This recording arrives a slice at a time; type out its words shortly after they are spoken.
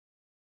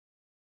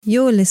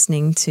You're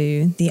listening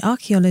to the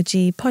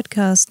Archaeology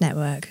Podcast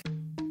Network.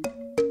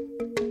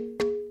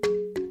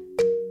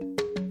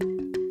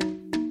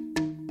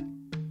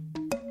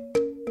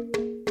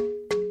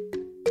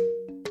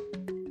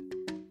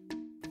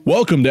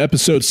 Welcome to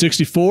episode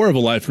 64 of A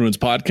Life in Ruins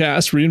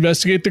podcast, where we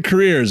investigate the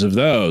careers of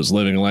those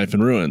living a life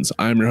in ruins.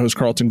 I'm your host,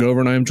 Carlton Gover,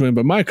 and I am joined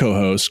by my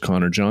co-hosts,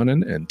 Connor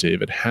Johnen and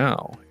David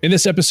Howe. In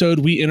this episode,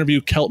 we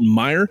interview Kelton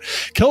Meyer.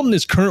 Kelton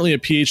is currently a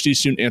PhD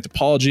student in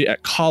anthropology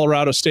at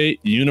Colorado State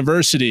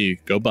University.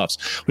 Go Buffs.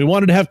 We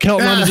wanted to have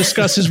Kelton on to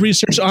discuss his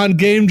research on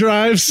game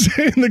drives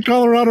in the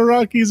Colorado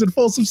Rockies and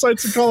Folsom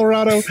sites in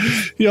Colorado.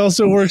 He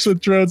also works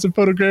with drones and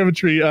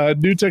photogrammetry,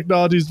 new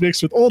technologies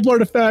mixed with old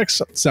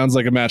artifacts. Sounds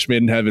like a match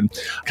made in heaven.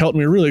 Kelton,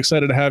 we're really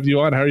excited to have you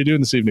on. How are you doing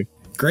this evening?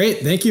 Great.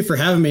 Thank you for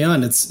having me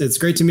on. It's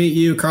great to meet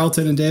you,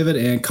 Carlton and David,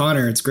 and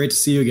Connor. It's great to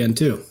see you again,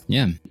 too.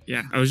 Yeah.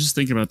 I was just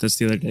thinking about this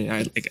the other day.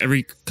 Like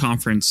every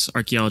conference,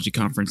 archaeology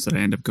conference that I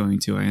end up going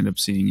to, I end up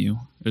seeing you.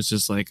 It's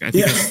just like, I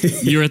think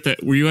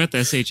were you at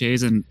the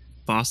SHAs in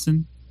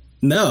Boston?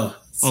 No.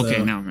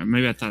 Okay, no,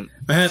 maybe I thought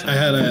I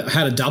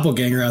had a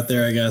doppelganger out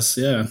there, I guess.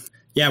 Yeah.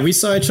 Yeah, we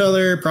saw each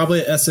other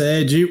probably at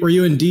SAA. Were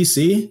you in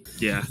DC?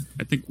 Yeah,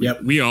 I think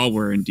we all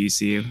were in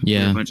DC.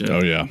 Yeah. A bunch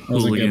of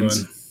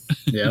hooligans.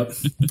 Yep.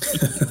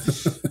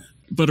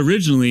 But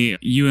originally,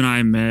 you and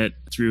I met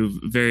through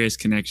various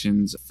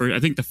connections.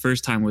 I think the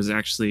first time was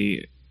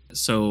actually,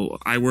 so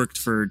I worked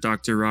for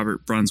Dr.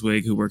 Robert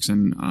Brunswig, who works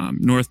in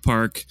North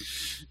Park,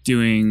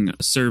 doing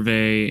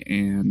survey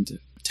and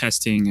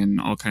testing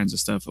and all kinds of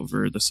stuff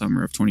over the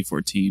summer of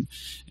 2014.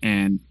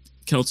 And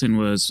Kelton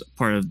was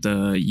part of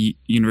the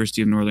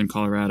University of Northern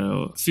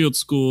Colorado field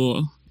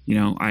school. You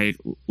know, I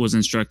was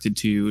instructed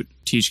to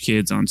teach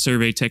kids on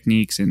survey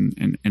techniques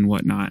and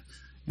whatnot.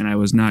 And I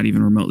was not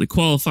even remotely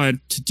qualified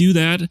to do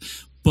that.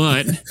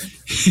 But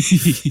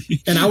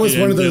and I was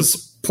one of those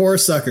poor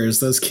suckers,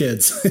 those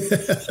kids.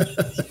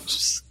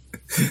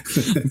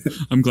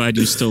 I'm glad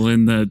you're still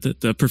in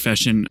the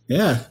profession.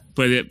 Yeah.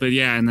 But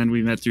yeah, and then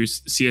we met through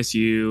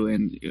CSU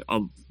and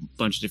a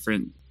bunch of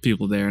different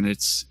people there, and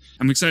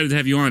I'm excited to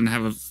have you on and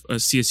have a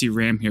CSU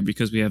Ram here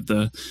because we have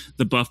the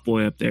buff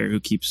boy up there who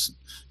keeps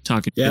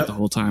talking shit the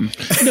whole time.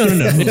 No.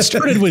 It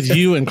started with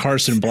you and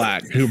Carson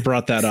Black, who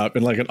brought that up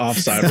in like an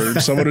offside where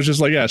someone was just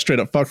like, yeah,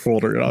 straight up fuck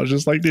folder. And I was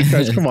just like, dude,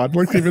 guys, come on,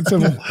 let's keep it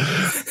simple.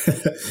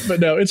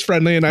 But no, it's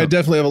friendly. And I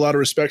definitely have a lot of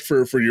respect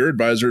for your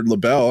advisor,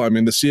 LaBelle. I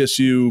mean, the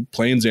CSU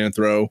Plains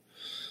Anthro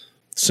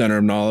Center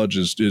of Knowledge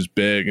is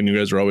big, and you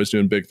guys are always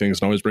doing big things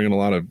and always bringing a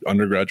lot of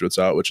undergraduates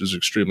out, which is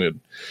extremely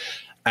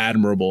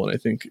admirable and I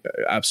think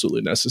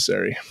absolutely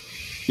necessary.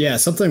 Yeah,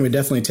 something we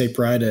definitely take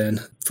pride in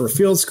for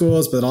field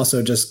schools, but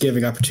also just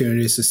giving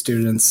opportunities to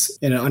students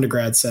in an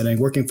undergrad setting,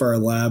 working for our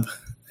lab.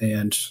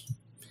 And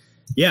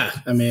yeah,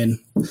 I mean,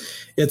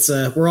 it's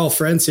we're all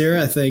friends here.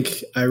 I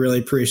think I really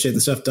appreciate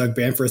the stuff Doug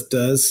Banforth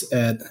does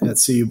at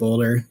CU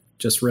Boulder.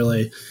 Just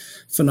really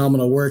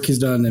phenomenal work he's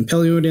done in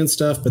Paleoindian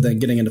stuff, but then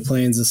getting into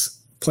plains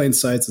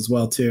sites as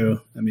well too.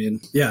 I mean,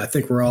 yeah, I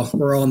think we're all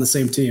on the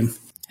same team.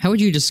 How would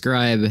you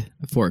describe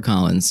Fort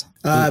Collins?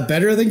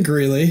 Better than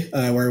Greeley,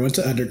 where I went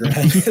to undergrad.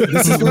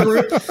 This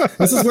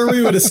is where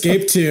we would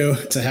escape to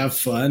have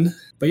fun.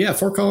 But yeah,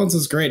 Fort Collins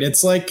is great.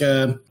 It's like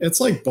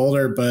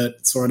Boulder,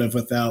 but sort of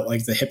without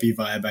like the hippie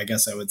vibe, I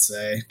guess I would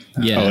say.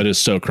 Oh, it is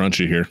so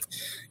crunchy here.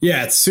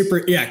 Yeah, it's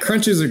super. Yeah,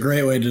 crunchy is a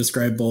great way to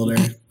describe Boulder.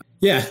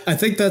 Yeah, I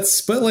think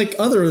but like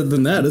other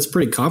than that, it's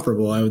pretty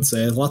comparable, I would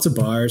say. Lots of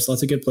bars,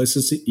 lots of good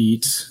places to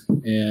eat,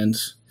 and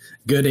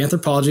good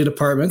anthropology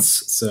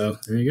departments. So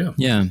there you go.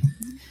 Yeah.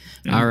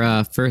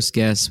 Our first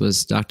guest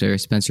was Dr.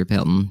 Spencer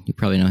Pelton. You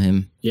probably know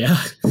him. Yeah.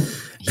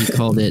 He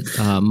called it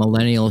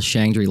Millennial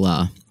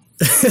Shangri-La.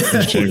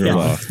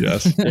 Shangri-La,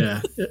 yes.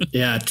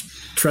 Yeah.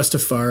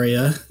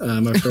 Trustafaria.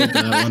 I've heard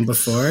that one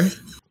before.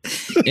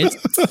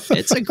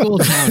 It's a cool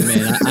town,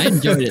 man. I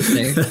enjoyed it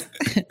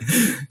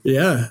there.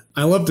 Yeah.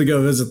 I love to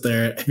go visit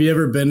there. Have you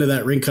ever been to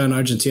that Rincon,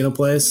 Argentina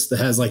place that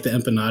has like the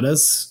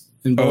empanadas?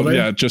 Oh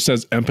yeah, it just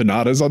says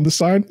empanadas on the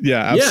sign. Yeah,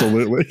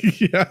 absolutely.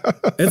 Yeah.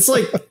 It's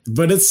like,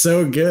 but it's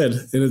so good,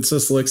 and it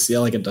just looks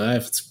like a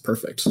dive. It's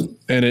perfect,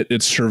 and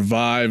it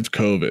survived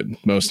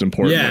COVID. Most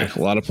importantly,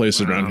 a lot of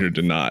places around here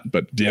did not,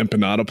 but the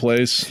empanada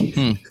place.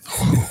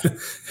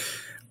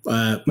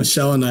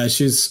 Michelle and I,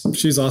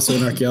 she's also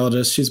an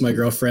archaeologist. She's my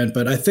girlfriend,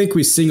 but I think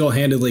we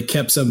single-handedly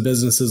kept some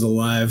businesses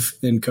alive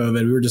in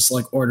COVID. We were just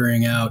like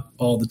ordering out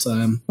all the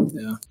time.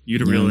 Yeah, you're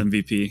the real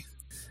MVP.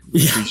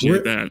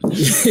 Appreciate that.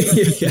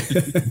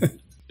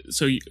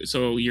 So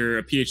you're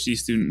a PhD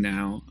student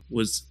now.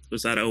 Was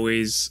that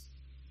always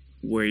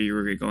where you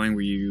were going?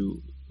 Were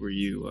you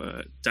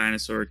a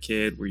dinosaur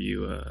kid? Were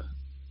you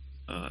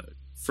a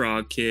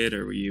frog kid,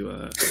 or were you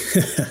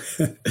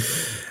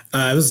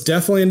I was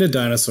definitely into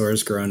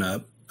dinosaurs growing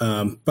up,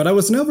 but I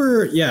was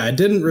never. I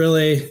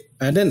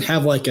didn't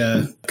have like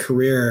a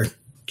career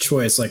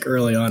choice like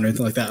early on or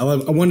anything like that.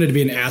 I wanted to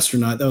be an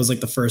astronaut. That was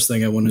like the first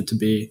thing I wanted to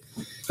be,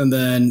 and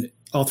then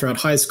all throughout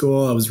high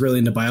school, I was really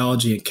into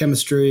biology and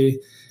chemistry.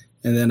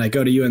 And then I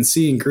go to UNC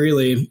in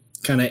Greeley,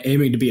 kind of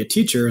aiming to be a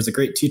teacher. It was a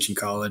great teaching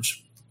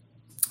college.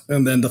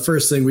 And then the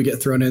first thing we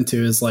get thrown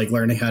into is like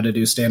learning how to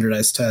do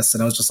standardized tests.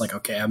 And I was just like,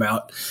 okay, I'm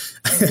out.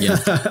 Yeah.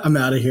 I'm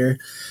out of here.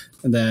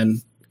 And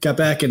then got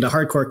back into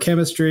hardcore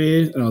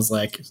chemistry and I was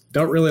like,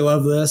 don't really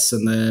love this.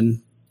 And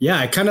then, yeah,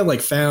 I kind of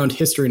like found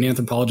history and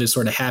anthropology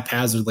sort of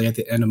haphazardly at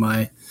the end of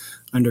my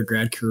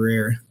undergrad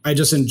career. I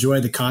just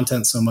enjoyed the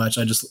content so much.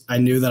 I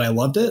knew that I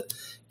loved it.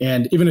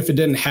 And even if it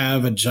didn't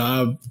have a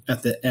job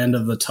at the end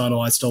of the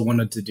tunnel, I still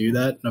wanted to do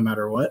that no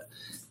matter what.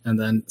 And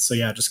then, so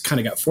yeah, just kind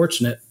of got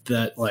fortunate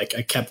that like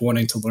I kept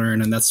wanting to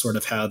learn. And that's sort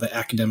of how the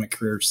academic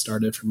career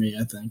started for me,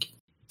 I think.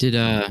 Did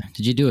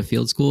you do a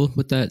field school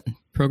with that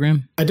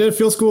program? I did a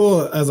field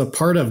school as a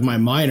part of my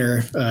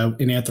minor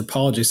in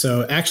anthropology.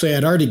 So actually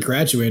I'd already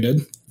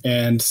graduated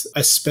and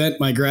I spent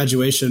my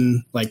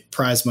graduation like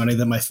prize money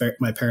that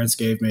my parents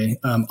gave me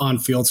on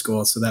field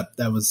school. So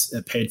that was,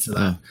 it paid for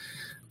that. Oh.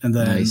 And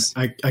then nice.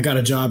 I got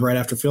a job right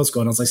after field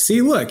school and I was like,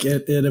 see, look,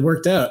 it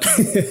worked out.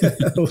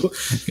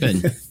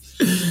 Good.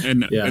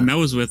 And that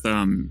was with,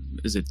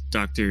 is it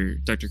Dr.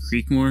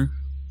 Creekmore?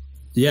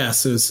 Yeah,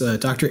 so it's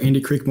Dr. Andy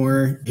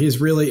Creekmore.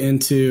 He's really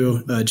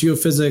into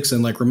geophysics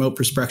and like remote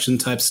prospection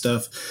type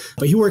stuff,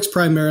 but he works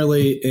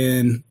primarily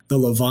in the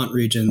Levant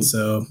region.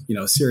 So,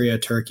 Syria,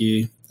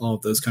 Turkey, all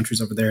of those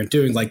countries over there and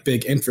doing like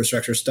big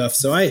infrastructure stuff.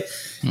 So I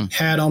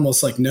had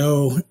almost like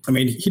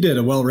he did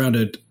a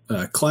well-rounded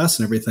class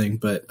and everything,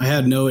 but I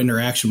had no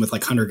interaction with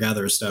like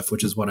hunter-gatherer stuff,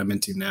 which is what I'm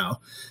into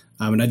now.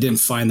 And I didn't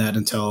find that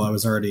until I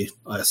was already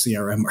a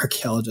CRM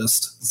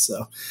archaeologist.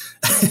 So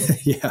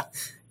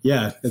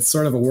yeah, it's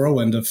sort of a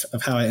whirlwind of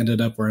how I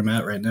ended up where I'm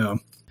at right now.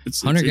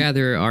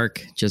 Hunter-gatherer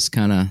arc just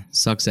kind of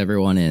sucks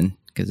everyone in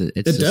because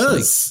it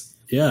does.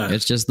 Yeah,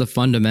 it's just the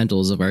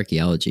fundamentals of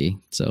archaeology.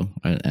 So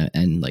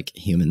and like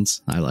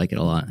humans, I like it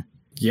a lot.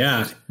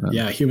 Yeah,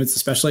 humans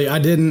especially. I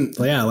didn't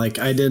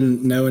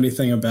know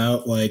anything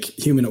about like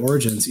human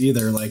origins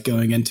either, like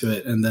going into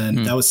it, and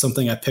then that was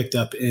something I picked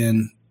up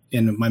in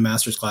my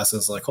master's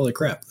classes. Like, holy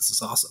crap, this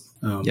is awesome.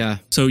 Yeah.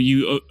 So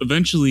you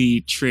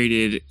eventually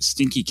traded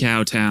Stinky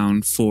Cow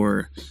Town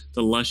for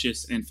the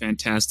luscious and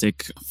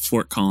fantastic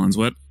Fort Collins.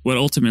 What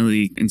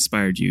ultimately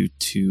inspired you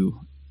to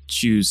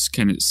choose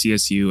kind of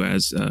CSU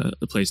as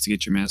a place to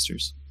get your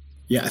master's?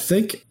 Yeah, I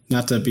think,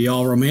 not to be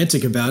all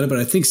romantic about it, but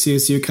I think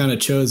CSU kind of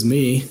chose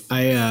me.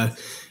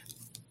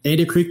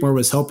 Andy Creekmore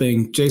was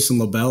helping Jason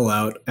LaBelle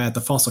out at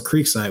the Fossil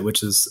Creek site,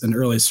 which is an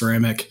early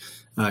ceramic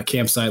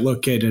campsite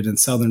located in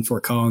southern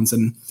Fort Collins.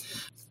 And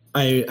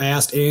I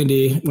asked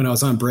Andy when I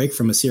was on break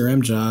from a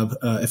CRM job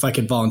if I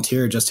could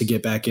volunteer just to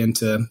get back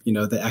into,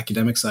 the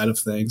academic side of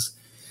things.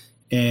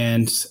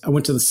 And I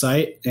went to the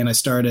site and I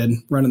started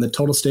running the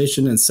total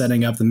station and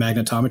setting up the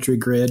magnetometry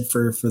grid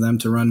for them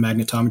to run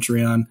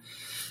magnetometry on.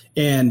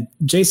 And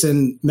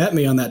Jason met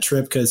me on that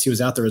trip because he was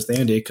out there with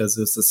Andy because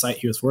it's the site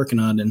he was working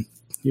on. And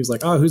he was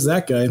like, oh, who's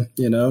that guy?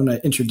 And I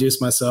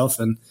introduced myself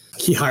and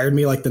he hired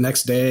me like the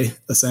next day,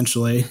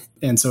 essentially.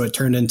 And so it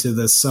turned into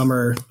this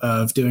summer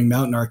of doing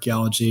mountain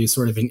archaeology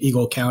sort of in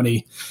Eagle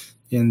County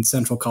in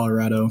central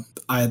Colorado.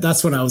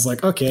 That's when I was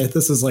like, okay,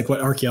 this is like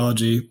what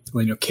archaeology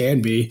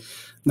can be.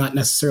 Not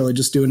necessarily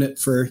just doing it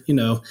for,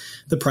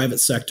 the private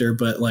sector,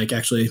 but like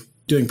actually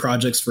doing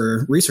projects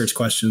for research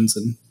questions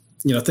and,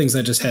 things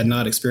I just had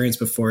not experienced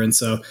before. And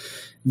so,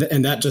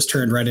 and that just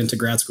turned right into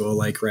grad school,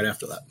 like right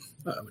after that,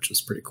 which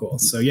was pretty cool.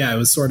 So yeah, it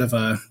was sort of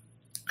I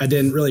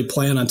didn't really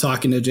plan on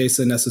talking to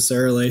Jason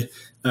necessarily.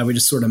 We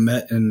just sort of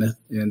met and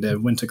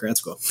went to grad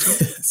school.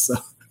 So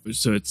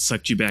it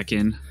sucked you back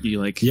in.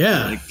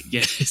 Yeah.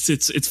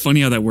 It's funny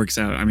how that works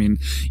out. I mean,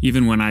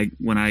 even when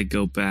I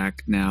go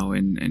back now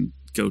and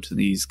go to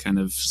these kind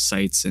of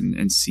sites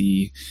and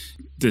see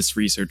this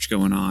research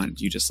going on,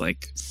 you just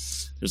like,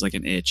 there's like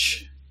an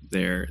itch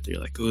there. You're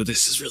like, oh,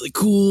 this is really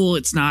cool.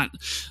 It's not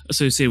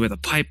associated with a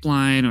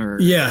pipeline or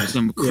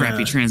some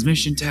crappy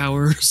transmission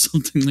tower or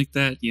something like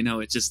that.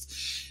 It just,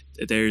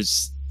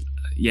 there's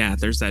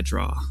that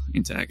draw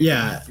into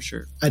academia for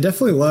sure. I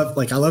definitely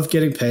love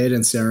getting paid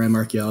in CRM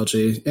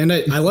archaeology. And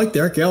I like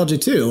the archaeology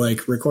too,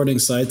 like recording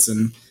sites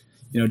and,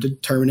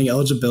 determining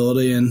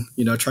eligibility and,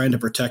 trying to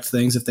protect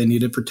things if they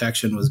needed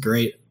protection was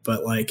great.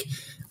 But like,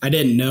 I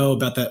didn't know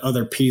about that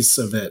other piece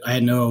of it. I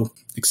had no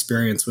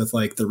experience with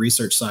like the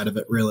research side of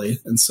it really.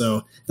 And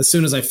so as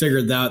soon as I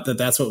figured out that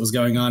that's what was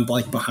going on,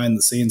 like behind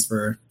the scenes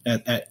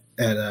at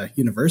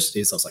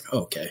universities, I was like,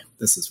 oh, okay,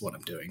 this is what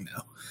I'm doing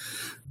now.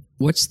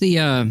 What's the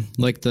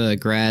the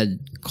grad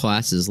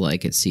classes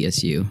like at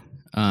CSU?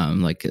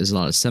 Is a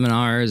lot of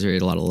seminars or a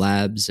lot of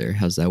labs or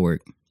how's that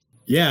work?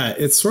 Yeah,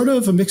 it's sort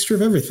of a mixture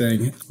of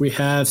everything. We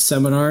have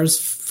seminars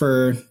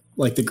for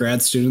like the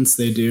grad students.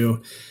 They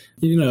do,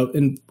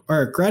 in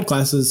our grad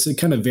classes, it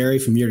kind of vary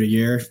from year to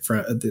year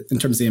in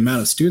terms of the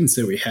amount of students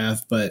that we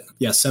have. But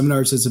yeah,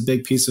 seminars is a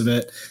big piece of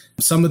it.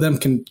 Some of them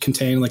can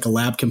contain like a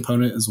lab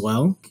component as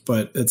well,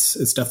 but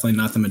it's definitely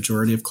not the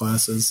majority of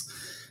classes.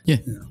 Yeah.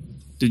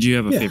 Did you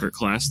have a favorite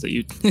class that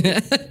you?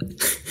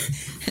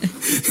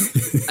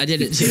 I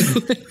did it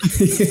too.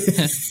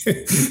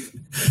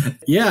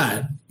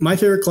 Yeah, my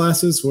favorite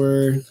classes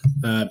were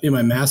in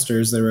my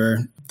master's.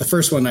 The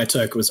first one I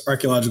took was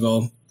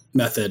archaeological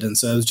method. And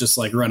so it was just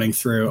like running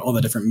through all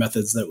the different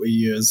methods that we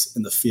use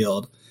in the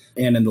field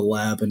and in the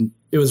lab. And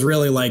it was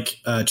really like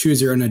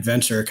choose your own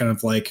adventure, kind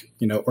of like,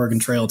 Oregon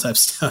Trail type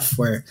stuff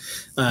where,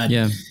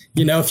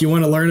 if you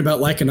want to learn about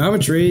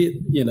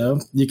lichenometry,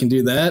 you can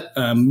do that.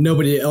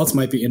 Nobody else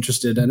might be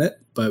interested in it,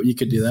 but you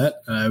could do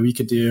that. We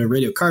could do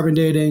radiocarbon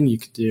dating. You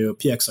could do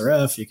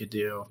PXRF. You could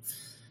do,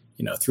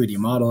 3D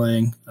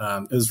modeling.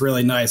 It was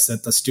really nice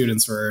that the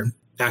students were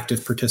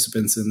active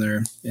participants in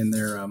their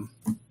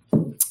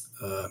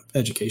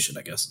education,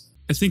 I guess.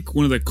 I think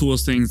one of the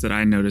coolest things that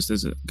I noticed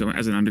as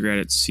an undergrad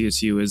at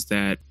CSU is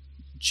that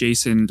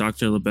Jason,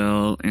 Dr.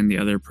 LaBelle, and the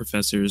other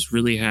professors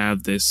really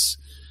have this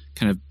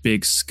kind of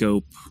big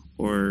scope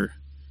or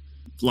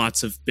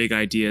lots of big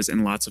ideas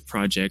and lots of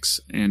projects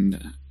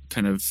and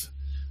kind of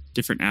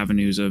different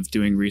avenues of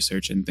doing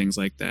research and things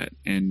like that.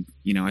 And,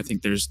 I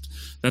think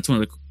that's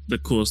one of the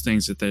coolest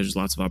things, that there's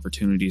lots of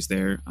opportunities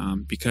there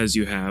because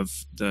you have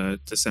the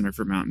Center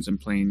for Mountain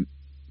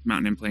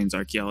and Plains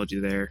Archaeology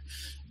there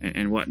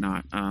and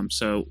whatnot.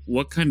 So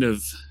what kind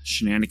of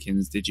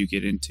shenanigans did you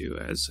get into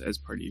as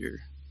part of your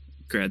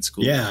grad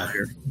school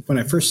career? When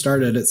I first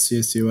started at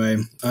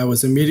CSUA, I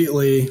was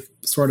immediately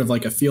sort of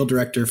like a field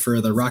director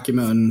for the Rocky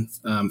Mountain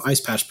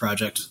Ice Patch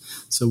Project.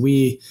 So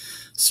we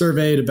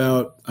surveyed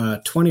about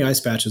 20 ice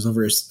patches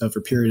over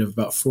a period of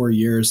about 4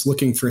 years,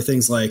 looking for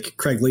things like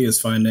Craig Lee is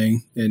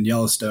finding in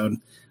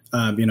Yellowstone,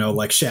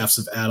 like shafts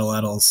of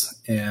atlatls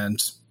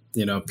and,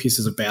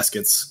 pieces of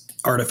baskets,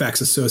 artifacts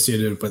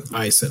associated with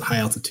ice at high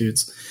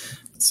altitudes.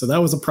 So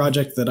that was a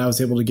project that I was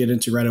able to get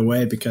into right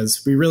away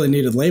because we really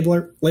needed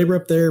labor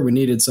up there. We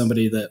needed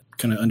somebody that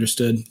kind of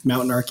understood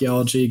mountain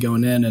archaeology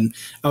going in. And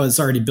I was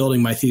already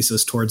building my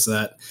thesis towards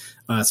that.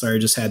 So I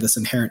just had this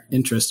inherent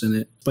interest in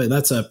it. But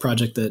that's a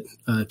project that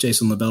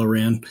Jason LaBelle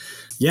ran.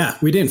 Yeah,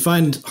 we didn't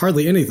find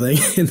hardly anything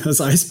in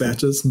those ice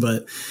patches.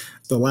 But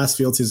the last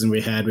field season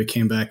we had, we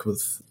came back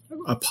with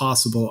a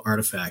possible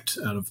artifact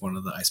out of one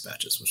of the ice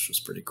patches, which was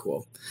pretty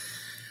cool.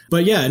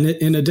 But yeah,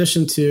 in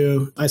addition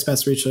to ice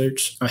patch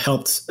research, I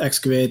helped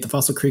excavate the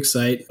Fossil Creek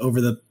site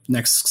over the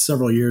next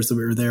several years that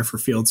we were there for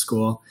field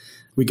school.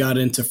 We got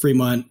into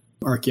Fremont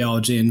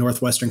archaeology in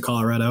northwestern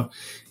Colorado,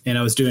 and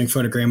I was doing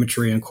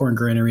photogrammetry and corn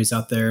granaries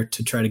out there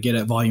to try to get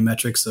at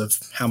volumetrics of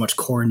how much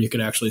corn you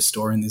could actually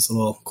store in these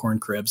little corn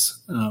cribs.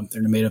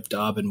 They're made of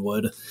daub and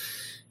wood.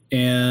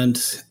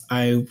 And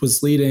I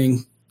was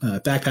leading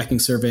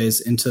backpacking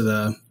surveys into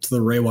the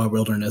Rewa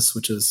Wilderness,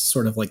 which is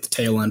sort of like the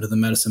tail end of the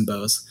Medicine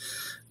Bows.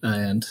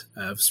 And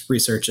I was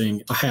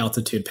researching a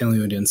high-altitude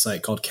Paleo-Indian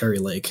site called Kerry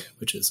Lake,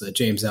 which is a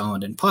James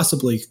Allen and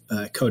possibly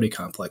a Cody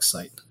complex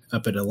site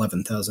up at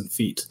 11,000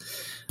 feet.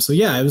 So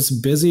yeah, it was a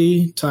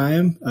busy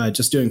time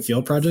just doing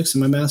field projects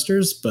in my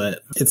master's,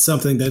 but it's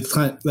something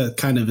that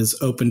kind of is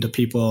open to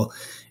people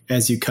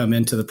as you come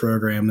into the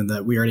program, and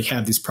that we already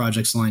have these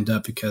projects lined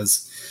up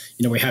because,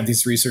 we have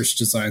these research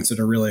designs that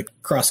are really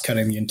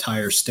cross-cutting the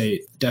entire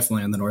state,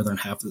 definitely in the northern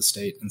half of the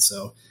state. And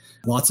so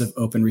lots of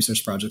open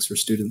research projects for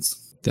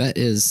students. That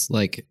is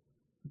like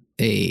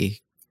a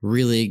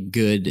really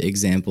good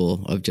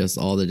example of just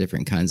all the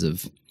different kinds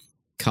of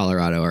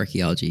Colorado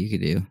archaeology you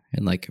could do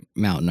and like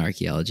mountain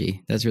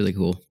archaeology. That's really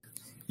cool.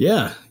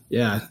 Yeah.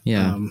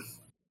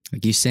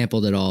 Like you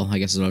sampled it all, I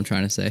guess is what I'm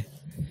trying to say.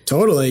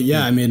 Totally.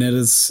 Yeah. I mean, it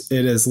is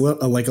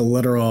like a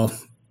literal,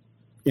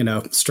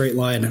 straight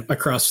line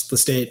across the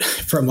state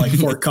from like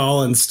Fort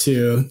Collins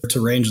to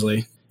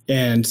Rangeley.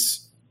 And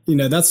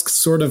that's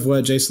sort of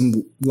what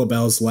Jason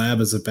LaBelle's lab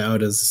is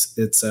about. Is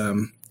it's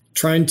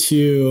trying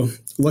to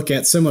look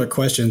at similar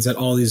questions at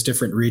all these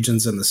different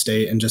regions in the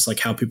state and just like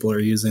how people are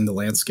using the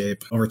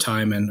landscape over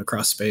time and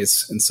across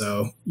space. And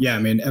so, yeah, I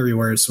mean,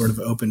 everywhere is sort of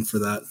open for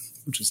that,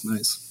 which is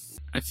nice.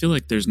 I feel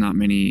like there's not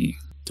many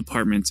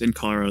departments in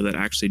Colorado that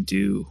actually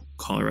do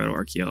Colorado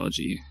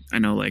archaeology. I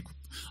know like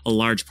a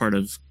large part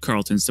of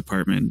Carlton's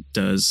department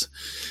does,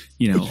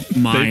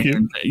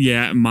 Mayan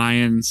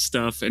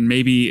stuff, and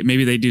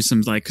maybe they do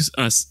some like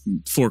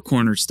Four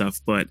Corner stuff,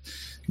 but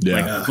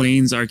like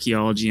plains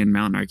archaeology and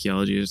mountain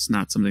archaeology, it's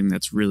not something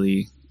that's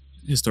really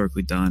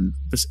historically done,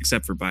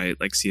 except for by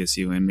like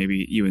CSU and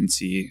maybe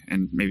UNC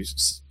and maybe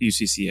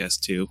UCCS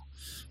too.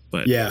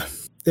 But yeah,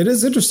 it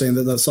is interesting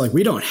that that's like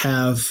we don't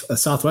have a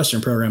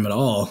Southwestern program at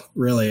all,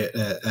 really,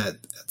 at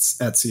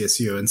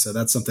CSU, and so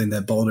that's something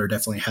that Boulder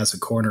definitely has a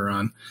corner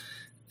on.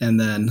 And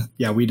then,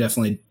 yeah, we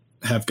definitely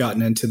have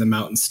gotten into the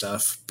mountain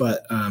stuff,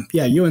 but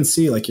UNC,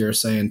 like you were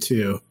saying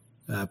too,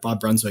 Bob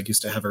Brunswick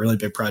used to have a really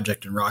big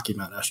project in Rocky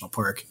Mountain National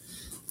Park,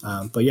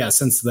 but yeah,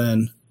 since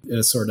then it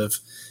has sort of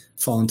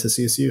fallen to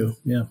CSU.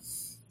 Yeah.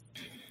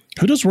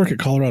 Who does work at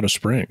Colorado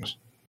Springs?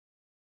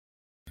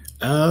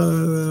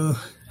 I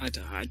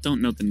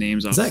don't know the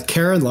names. Is that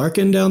Karen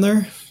Larkin down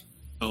there?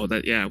 Oh,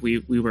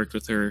 we worked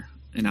with her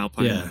in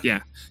Alpine.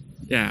 Yeah.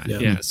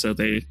 So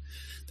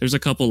there's a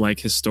couple like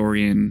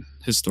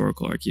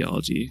historical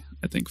archaeology,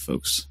 I think,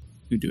 folks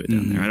who do it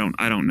down there.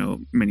 I don't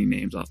know many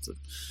names off the,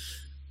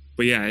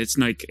 but yeah, it's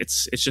like it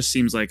just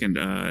seems like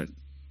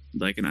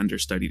like an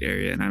understudied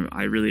area. And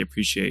I really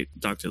appreciate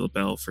Dr.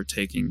 LaBelle for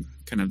taking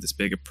kind of this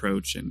big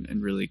approach and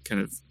really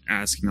kind of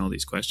asking all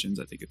these questions.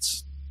 I think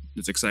it's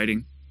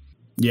exciting.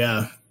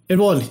 Yeah.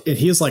 And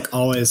he's like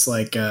always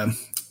like,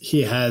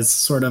 he has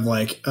sort of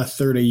like a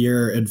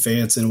 30-year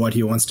advance in what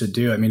he wants to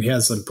do. I mean, he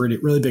has some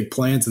really big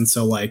plans. And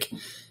so like,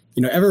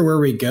 you know, everywhere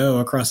we go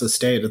across the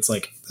state, it's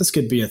like, this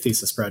could be a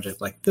thesis project.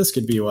 Like this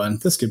could be one,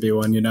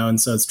 you know? And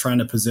so it's trying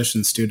to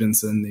position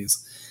students in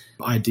these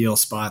ideal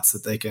spots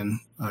that they can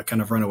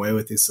kind of run away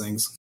with these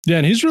things. Yeah.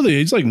 And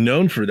he's like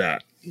known for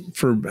that,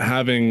 for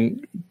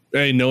having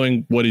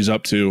knowing what he's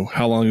up to,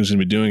 how long he's going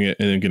to be doing it,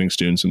 and then getting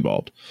students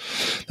involved.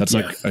 That's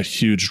like a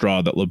huge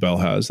draw that LaBelle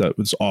has that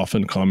was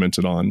often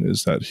commented on,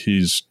 is that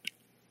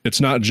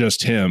it's not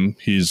just him.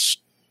 He's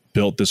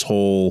built this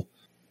whole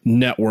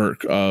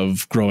network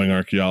of growing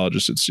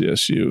archaeologists at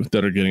CSU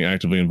that are getting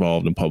actively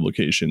involved in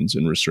publications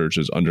and research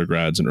as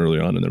undergrads and early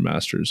on in their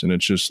masters. And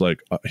it's just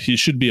like, he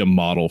should be a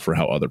model for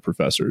how other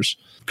professors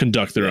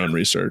conduct their own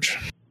research.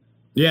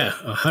 Yeah,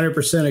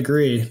 100%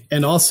 agree.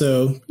 And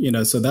also, you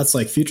know, so that's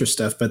like future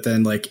stuff. But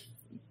then like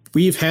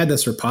we've had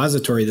this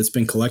repository that's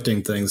been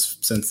collecting things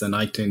since the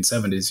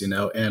 1970s, you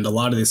know, and a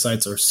lot of these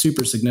sites are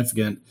super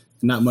significant.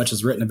 Not much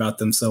is written about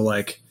them. So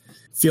like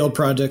field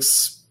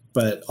projects,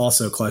 but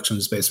also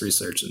collections-based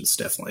research is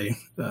definitely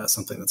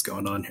something that's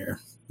going on here.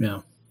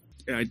 Yeah.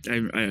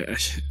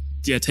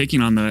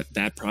 Taking on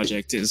that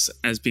project is,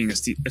 as being a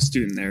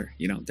student there,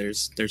 you know,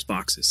 there's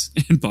boxes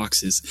and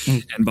boxes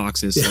and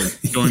boxes.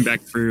 So going back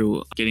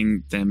through,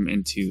 getting them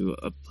into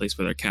a place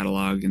where they're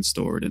cataloged and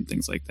stored and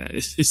things like that,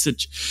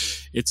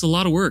 it's a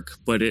lot of work,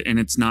 but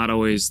it's not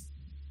always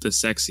the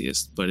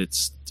sexiest, but it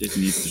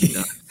needs to be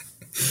done.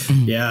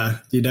 Yeah,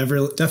 you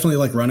definitely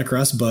like run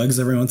across bugs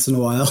every once in a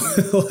while,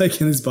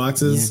 like in these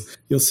boxes.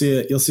 Yeah.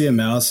 You'll see a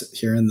mouse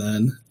here and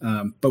then.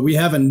 But we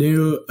have a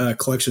new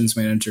collections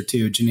manager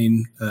too,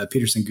 Janine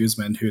Peterson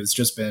Guzman, who's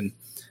just been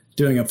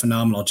doing a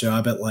phenomenal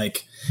job at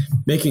like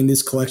making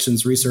these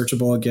collections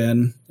researchable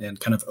again and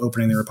kind of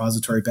opening the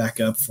repository back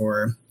up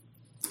for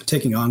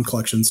taking on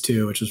collections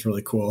too, which is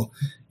really cool.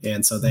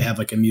 And so they have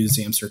like a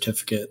museum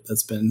certificate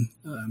that's been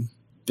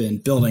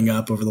building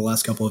up over the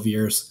last couple of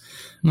years.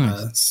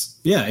 Nice.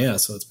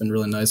 So it's been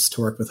really nice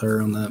to work with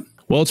her on that.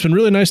 Well, it's been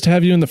really nice to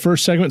have you in the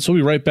first segment. So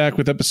we'll be right back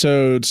with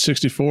episode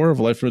 64 of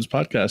A Life in Ruins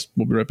podcast.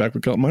 We'll be right back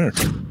with Kelton Meyer.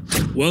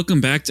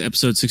 Welcome back to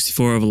episode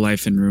 64 of A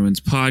Life in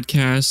Ruins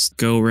podcast.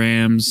 Go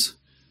Rams.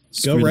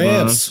 Go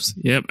Rams.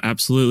 Yep,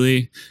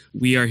 absolutely.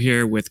 We are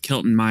here with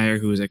Kelton Meyer,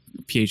 who is a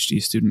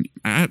PhD student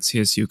at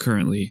CSU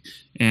currently.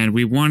 And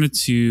we wanted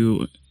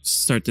to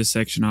start this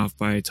section off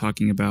by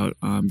talking about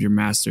your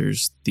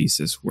master's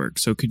thesis work.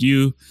 So could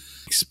you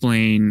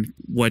explain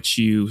what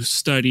you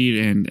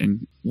studied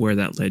and where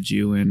that led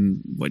you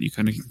and what you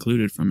kind of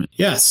concluded from it?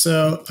 Yeah,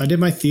 so I did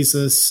my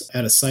thesis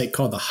at a site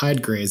called the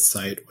Hyde Graze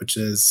site, which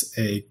is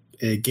a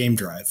game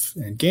drive.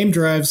 And game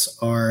drives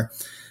are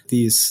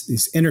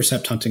these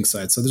intercept hunting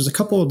sites. So there's a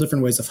couple of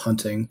different ways of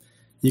hunting.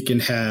 You can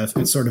have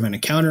sort of an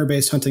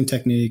encounter-based hunting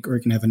technique, or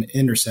you can have an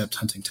intercept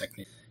hunting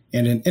technique.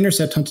 And in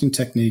intercept hunting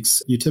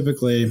techniques, you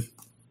typically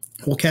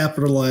will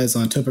capitalize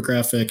on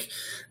topographic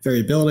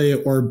variability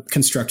or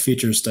construct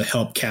features to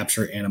help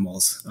capture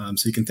animals.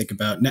 So you can think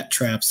about net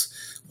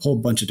traps, a whole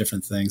bunch of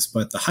different things.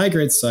 But the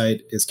high-grade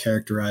site is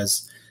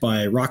characterized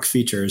by rock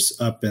features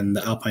up in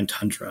the alpine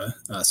tundra,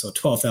 so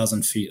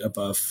 12,000 feet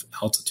above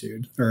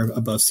altitude or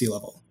above sea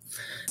level.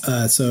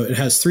 So it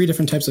has three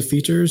different types of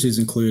features. These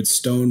include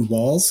stone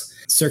walls,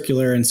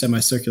 circular and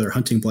semicircular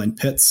hunting blind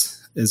pits,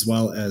 as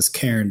well as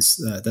cairns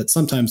that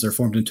sometimes are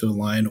formed into a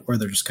line, or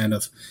they're just kind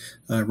of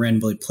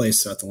randomly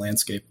placed throughout the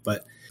landscape.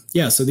 But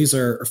yeah, so these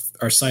are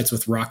sites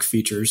with rock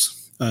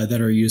features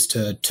that are used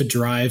to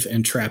drive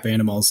and trap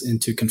animals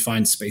into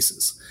confined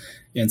spaces.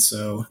 And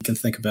so you can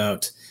think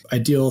about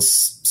ideal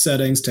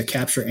settings to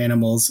capture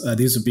animals.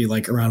 These would be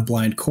like around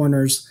blind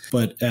corners,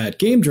 but at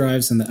game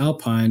drives in the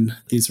alpine,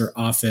 these are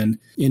often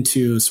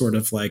into sort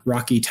of like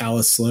rocky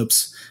talus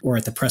slopes or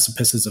at the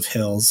precipices of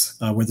hills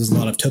where there's a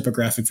lot of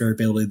topographic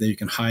variability that you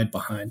can hide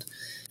behind.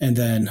 And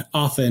then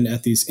often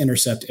at these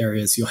intercept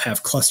areas, you'll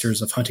have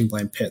clusters of hunting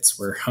blind pits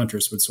where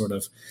hunters would sort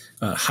of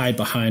hide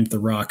behind the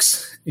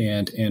rocks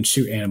and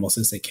shoot animals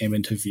as they came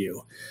into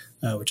view,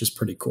 which is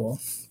pretty cool.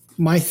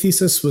 My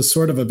thesis was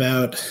sort of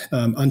about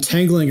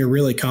untangling a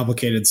really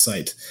complicated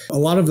site. A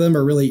lot of them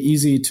are really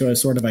easy to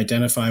sort of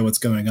identify what's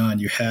going on.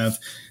 You have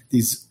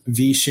these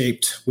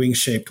V-shaped,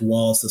 wing-shaped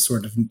walls that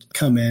sort of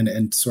come in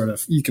and sort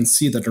of, you can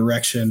see the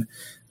direction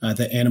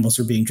that animals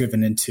are being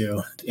driven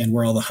into and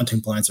where all the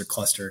hunting blinds are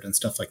clustered and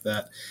stuff like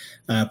that.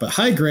 But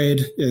high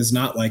grade is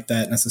not like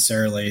that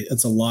necessarily.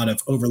 It's a lot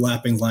of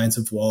overlapping lines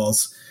of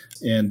walls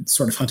and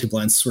sort of hunting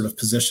blinds sort of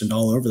positioned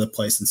all over the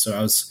place. And so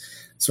I was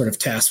sort of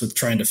tasked with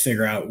trying to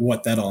figure out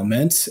what that all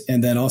meant,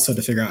 and then also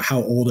to figure out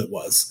how old it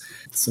was.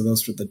 So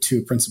those were the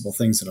two principal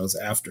things that I was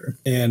after.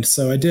 And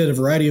so I did a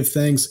variety of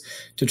things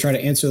to try to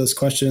answer those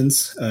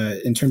questions.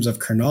 In terms of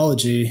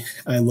chronology,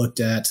 I looked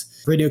at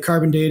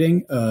radiocarbon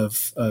dating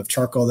of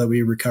charcoal that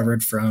we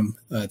recovered from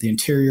the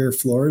interior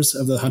floors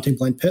of the hunting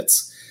blind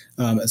pits.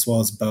 as well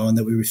as bone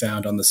that we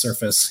found on the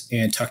surface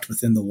and tucked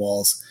within the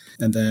walls.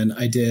 And then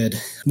I did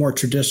more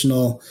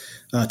traditional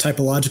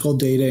typological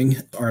dating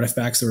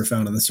artifacts that were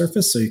found on the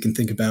surface. So you can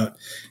think about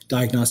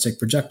diagnostic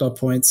projectile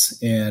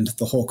points and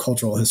the whole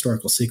cultural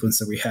historical sequence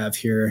that we have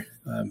here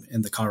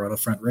in the Colorado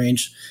Front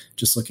Range,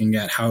 just looking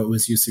at how it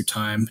was used through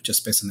time,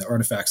 just based on the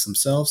artifacts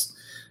themselves.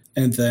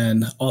 And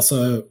then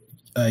also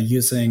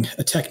using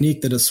a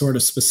technique that is sort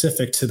of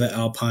specific to the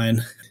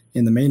Alpine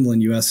in the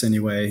mainland U.S.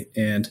 anyway.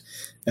 And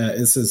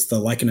this is the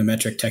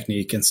lichenometric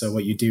technique. And so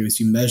what you do is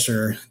you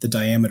measure the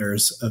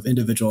diameters of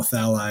individual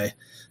thalli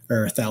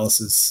or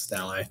thalluses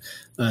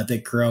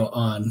that grow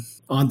on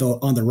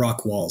the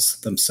rock walls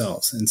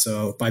themselves. And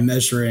so by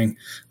measuring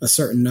a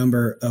certain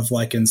number of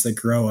lichens that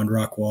grow on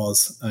rock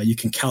walls, you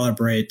can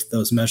calibrate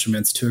those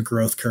measurements to a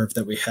growth curve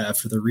that we have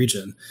for the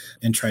region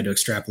and try to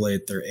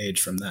extrapolate their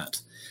age from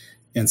that.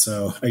 And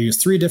so I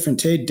used 3 different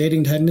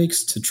dating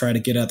techniques to try to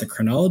get at the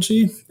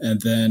chronology.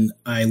 And then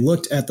I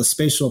looked at the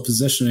spatial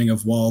positioning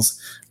of walls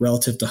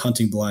relative to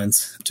hunting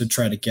blinds to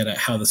try to get at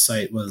how the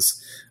site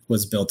was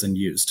built and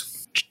used.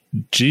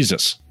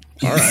 Jesus.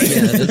 All right.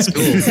 Yeah, that's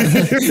cool.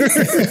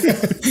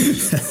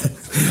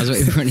 I was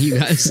waiting for one of you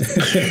guys.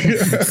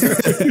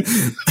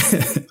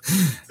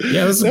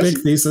 Yeah, it was a big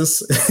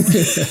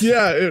thesis.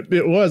 Yeah,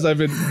 it was.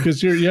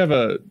 Because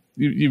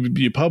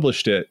you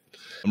published it,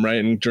 right,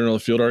 in Journal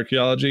of Field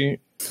Archaeology,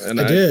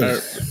 and I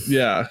did.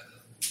 Yeah,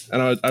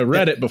 and I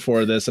read it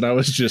before this, and I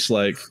was just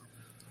like,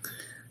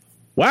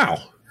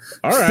 "Wow,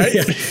 all right,"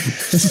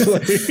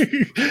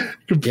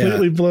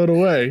 completely blown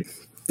away.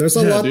 There's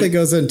a lot that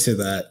goes into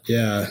that.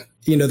 Yeah,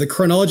 the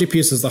chronology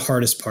piece is the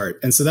hardest part,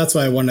 and so that's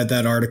why I wanted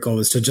that article,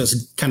 was to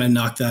just kind of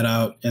knock that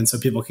out, and so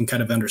people can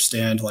kind of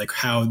understand like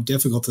how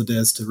difficult it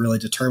is to really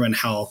determine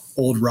how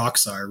old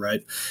rocks are.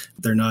 Right,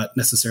 they're not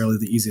necessarily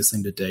the easiest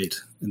thing to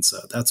date, and so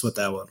that's what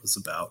that one was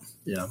about.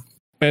 Yeah,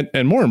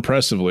 and more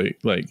impressively,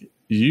 like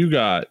you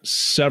got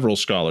several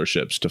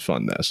scholarships to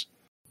fund this.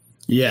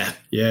 Yeah.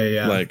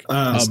 Like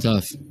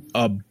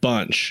a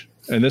bunch,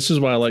 and this is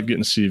why I like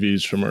getting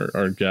CVs from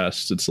our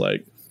guests. It's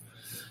like.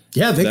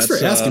 Yeah, thanks for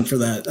asking for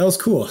that. That was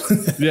cool.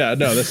 Yeah,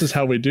 no, this is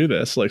how we do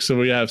this. Like, so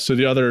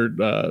the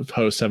other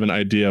hosts have an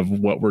idea of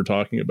what we're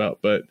talking about,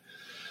 but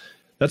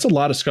that's a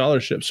lot of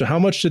scholarships. So how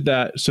much did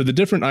that? So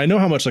I know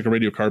how much like a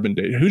radiocarbon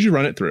date. Who'd you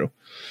run it through?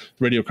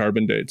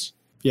 Radiocarbon dates.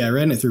 Yeah, I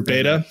ran it through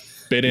Beta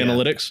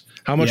Analytics.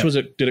 How much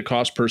did it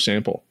cost per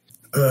sample?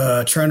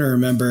 Trying to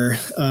remember.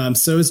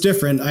 So it was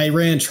different. I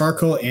ran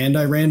charcoal and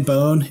I ran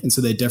bone, and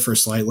so they differ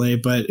slightly,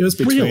 but it was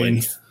between.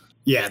 Really?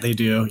 Yeah, they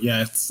do.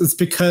 Yeah, it's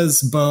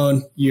because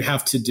bone, you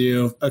have to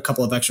do a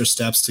couple of extra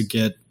steps to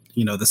get,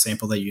 the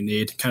sample that you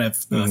need, kind of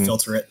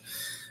filter it.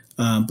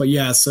 But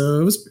yeah,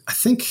 so it was, I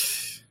think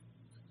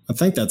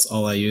that's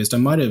all I used. I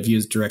might have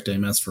used Direct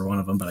AMS for one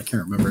of them, but I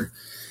can't remember.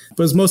 But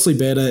it was mostly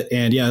beta,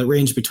 and yeah, it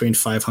ranged between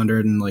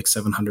 500 and like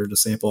 700 a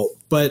sample.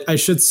 But I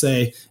should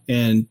say,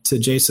 and to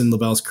Jason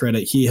LaBelle's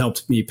credit, he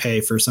helped me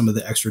pay for some of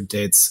the extra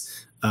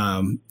dates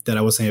that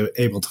I wasn't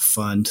able to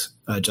fund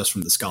just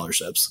from the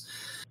scholarships.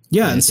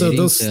 Yeah, and so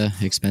those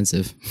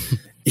expensive.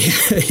 Yeah,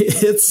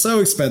 it's so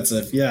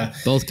expensive. Yeah,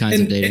 both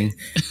kinds of dating.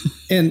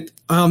 And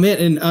oh man,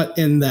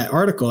 in that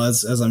article,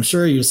 as I'm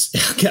sure you,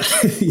 God,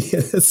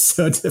 it's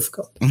so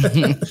difficult. That's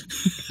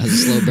a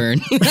slow burn.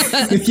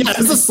 Yeah,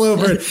 it's a slow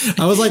burn.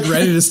 I was like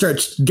ready to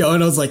start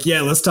going. I was like,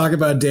 yeah, let's talk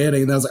about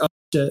dating. And I was like,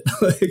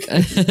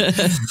 oh shit.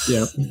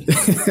 Yeah.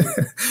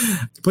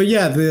 But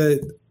yeah,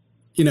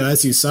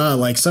 as you saw,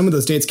 like some of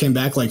those dates came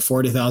back like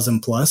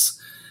 40,000 plus.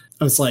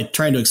 I was like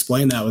trying to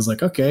explain that. I was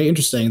like, okay,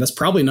 interesting. That's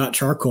probably not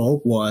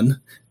charcoal,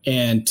 1.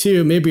 And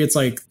 2, maybe it's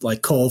like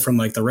coal from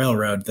like the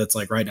railroad that's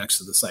like right next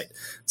to the site.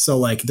 So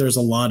like there's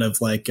a lot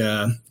of like,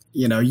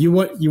 you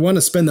want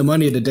to spend the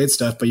money to date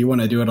stuff, but you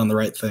want to do it on the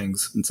right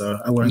things. And so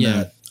I learned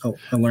that.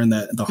 I learned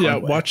that the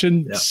hard way.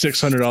 Watching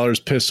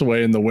 $600 piss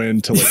away in the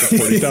wind to like a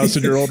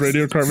 40,000-year-old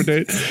radiocarbon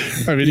date.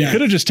 I mean, you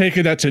could have just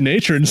taken that to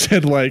nature and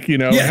said like,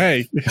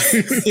 hey.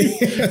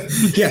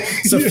 Yeah.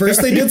 So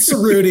first they did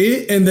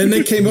Cerruti, and then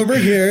they came over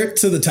here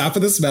to the top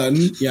of this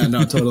mountain. Yeah,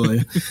 no,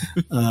 totally.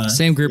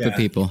 Same group of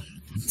people.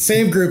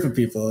 Same group of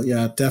people.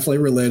 Yeah, definitely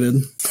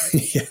related.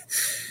 Yeah.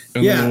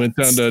 And then we went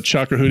down to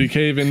Chakrahuti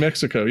Cave in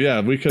Mexico. Yeah,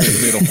 we could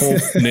have made a whole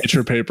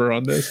nature paper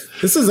on this.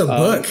 This is a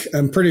book,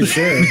 I'm pretty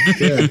sure.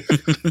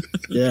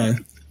 Yeah.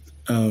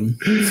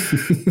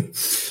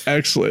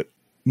 Excellent.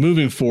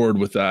 Moving forward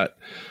with that,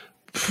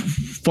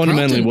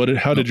 fundamentally, what?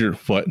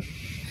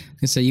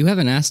 So you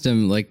haven't asked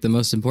him like the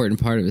most important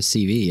part of his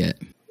CV yet.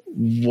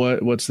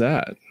 What's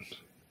that?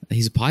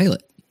 He's a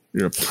pilot.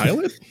 You're a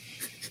pilot?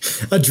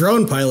 A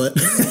drone pilot.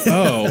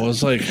 Oh, I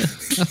was like, I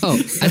thought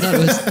it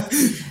was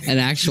an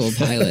actual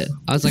pilot.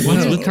 I was like, why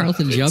hasn't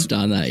Carlton jumped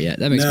on that yet?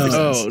 That makes more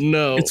sense. Oh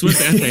no, it's with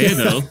the FAA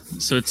though,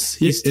 so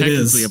he's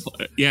technically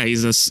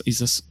he's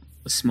a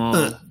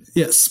small.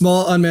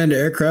 Small unmanned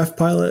aircraft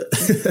pilot.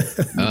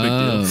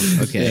 Oh,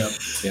 okay.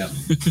 Yeah.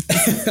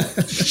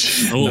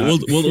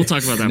 We'll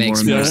talk about that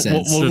Makes more. more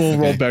sense. We'll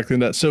roll back through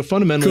that. So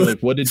fundamentally,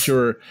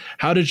 like,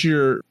 how did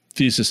your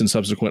thesis and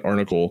subsequent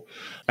article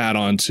add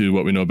on to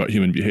what we know about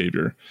human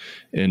behavior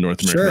in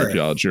North American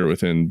archaeology or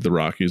within the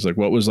Rockies? Like,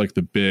 what was like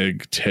the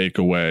big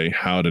takeaway?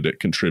 How did it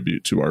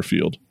contribute to our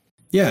field?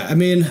 Yeah, I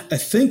mean, I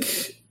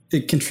think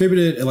it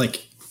contributed.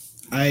 Like,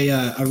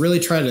 I really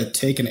try to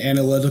take an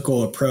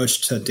analytical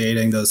approach to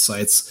dating those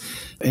sites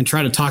and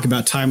try to talk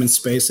about time and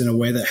space in a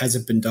way that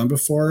hasn't been done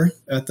before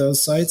at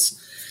those sites.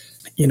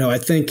 You know, I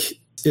think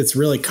it's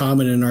really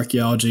common in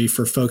archaeology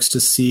for folks to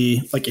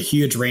see like a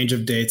huge range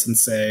of dates and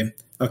say,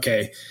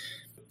 okay,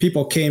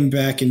 people came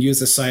back and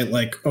used the site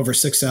like over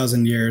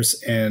 6,000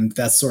 years, and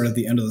that's sort of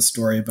the end of the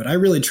story. But I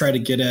really try to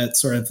get at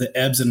sort of the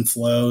ebbs and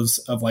flows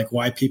of like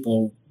why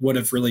people would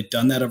have really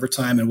done that over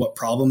time and what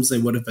problems they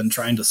would have been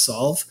trying to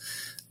solve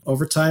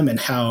over time, and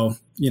how,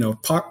 you know,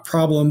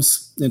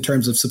 problems in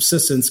terms of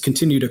subsistence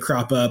continue to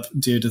crop up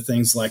due to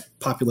things like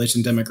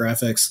population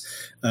demographics,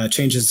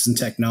 changes in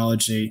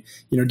technology,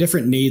 you know,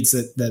 different needs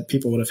that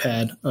people would have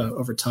had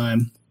over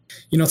time.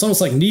 You know, it's almost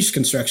like niche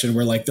construction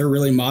where like they're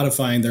really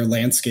modifying their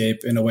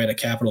landscape in a way to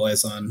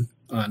capitalize on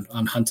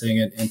hunting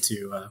and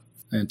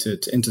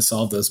to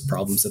solve those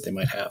problems that they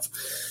might have.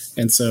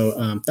 And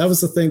so that was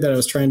the thing that I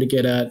was trying to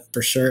get at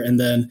for sure. And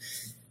then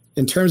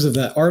in terms of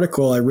that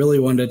article, I really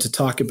wanted to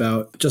talk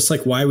about just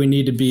like why we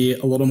need to be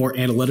a little more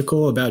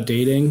analytical about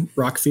dating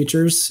rock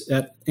features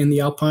in the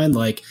Alpine.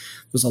 Like,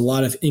 there's a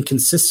lot of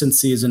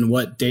inconsistencies in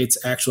what dates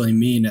actually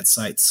mean at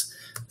sites.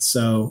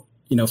 So,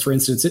 you know, for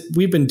instance,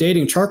 we've been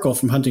dating charcoal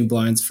from hunting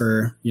blinds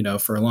for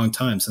a long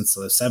time, since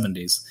the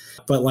 70s.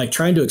 But like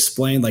trying to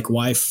explain like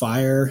why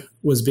fire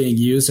was being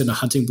used in a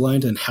hunting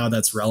blind and how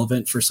that's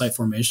relevant for site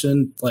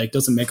formation, like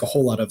doesn't make a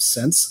whole lot of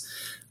sense.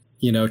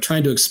 You know,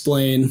 trying to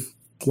explain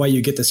why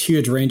you get this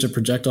huge range of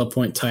projectile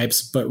point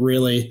types, but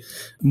really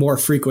more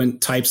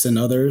frequent types than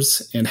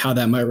others, and how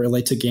that might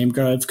relate to game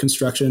drive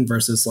construction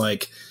versus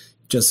like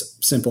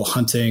just simple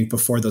hunting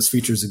before those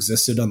features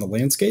existed on the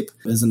landscape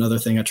is another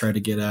thing I try to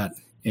get at.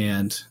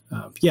 And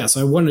so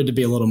I wanted to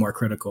be a little more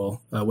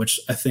critical, which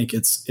I think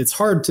it's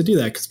hard to do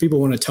that because people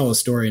want to tell a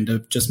story and to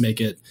just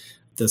make it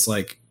this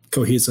like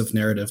cohesive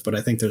narrative. But I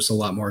think there's a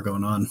lot more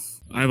going on.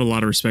 I have a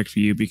lot of respect for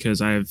you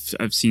because I've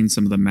seen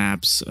some of the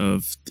maps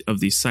of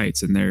these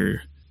sites, and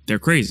they're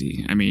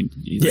crazy. I mean,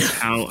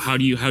 how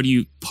do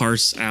you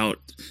parse out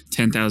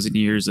 10,000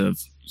 years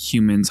of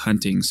humans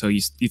hunting? So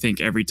you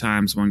think every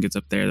time someone gets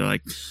up there, they're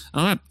like,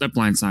 oh, that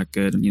blind's not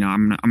good. You know,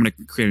 I'm gonna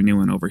create a new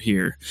one over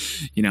here.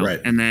 You know,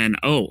 right. And then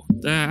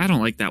I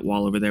don't like that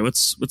wall over there.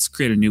 Let's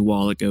create a new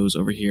wall that goes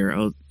over here.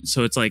 Oh,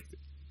 so it's like,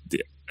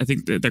 I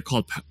think they're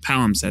called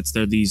palimpsests.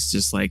 They're these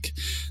just like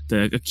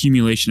the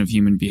accumulation of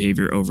human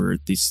behavior over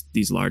these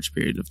large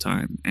periods of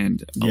time.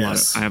 And I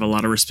have a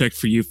lot of respect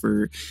for you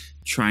for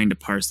trying to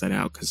parse that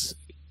out, because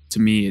to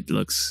me it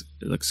looks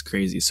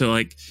crazy. So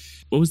like,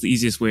 what was the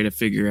easiest way to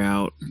figure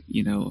out,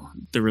 you know,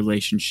 the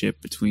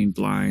relationship between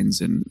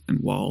blinds and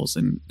walls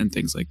and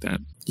things like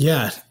that?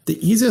 Yeah, the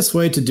easiest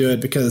way to do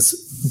it, because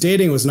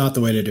dating was not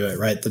the way to do it,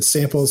 right? The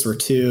samples were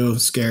too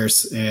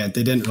scarce and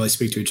they didn't really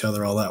speak to each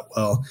other all that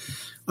well.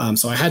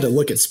 So I had to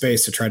look at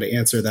space to try to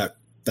answer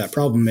that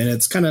problem. And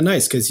it's kind of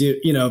nice because,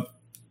 you know,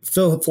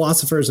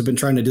 philosophers have been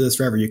trying to do this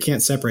forever. You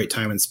can't separate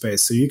time and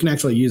space. So you can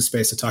actually use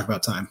space to talk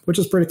about time, which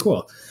is pretty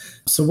cool.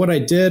 So what I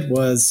did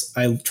was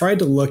I tried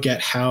to look at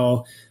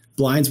how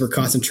blinds were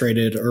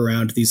concentrated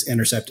around these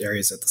intercept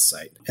areas at the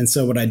site. And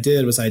so what I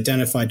did was I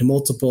identified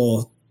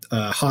multiple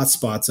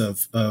hotspots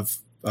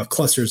of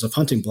clusters of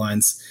hunting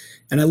blinds.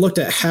 And I looked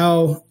at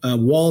how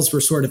walls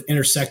were sort of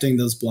intersecting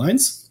those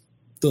blinds,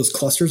 those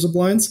clusters of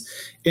blinds.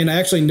 And I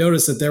actually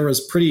noticed that there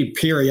was pretty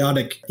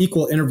periodic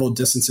equal interval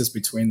distances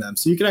between them.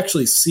 So you could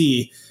actually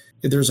see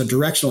there's a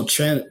directional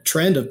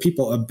trend of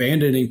people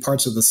abandoning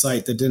parts of the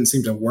site that didn't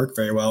seem to work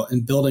very well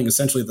and building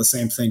essentially the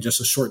same thing just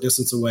a short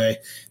distance away.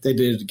 They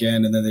did it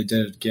again, and then they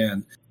did it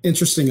again.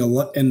 Interesting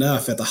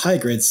enough, at the high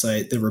grade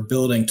site, they were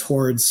building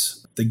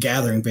towards the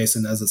gathering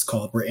basin, as it's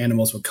called, where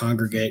animals would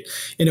congregate,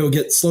 and it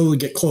would slowly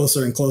get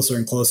closer and closer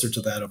and closer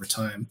to that over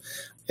time.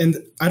 And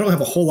I don't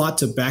have a whole lot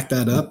to back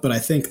that up, but I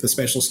think the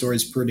spatial story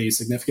is pretty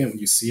significant when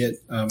you see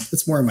it.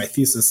 It's more in my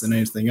thesis than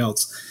anything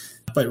else.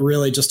 But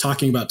really just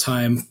talking about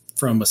time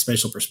from a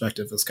spatial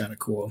perspective is kind of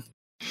cool.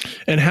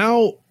 And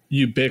how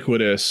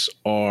ubiquitous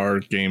are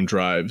game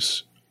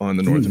drives on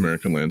the North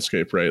American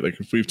landscape, right? Like,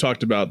 if we've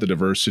talked about the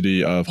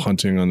diversity of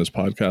hunting on this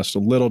podcast a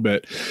little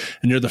bit,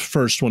 and you're the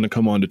first one to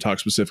come on to talk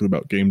specifically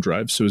about game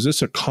drives. So is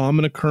this a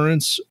common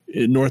occurrence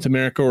in North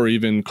America or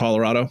even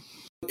Colorado?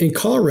 In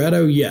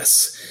Colorado,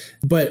 yes,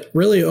 but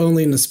really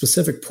only in a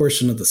specific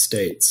portion of the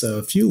state. So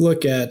if you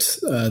look at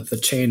the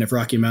chain of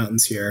Rocky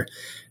Mountains here,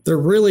 they're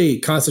really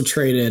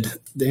concentrated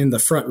in the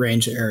Front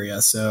Range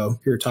area. So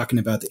you're talking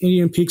about the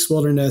Indian Peaks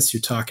Wilderness,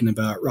 you're talking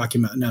about Rocky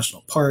Mountain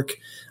National Park,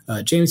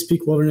 James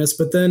Peak Wilderness.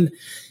 But then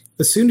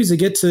as soon as you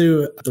get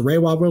to the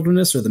Rewa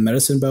Wilderness or the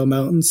Medicine Bow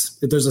Mountains,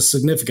 there's a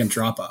significant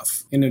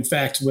drop-off. And in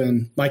fact,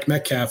 when Mike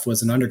Metcalf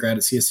was an undergrad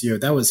at CSU,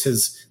 that was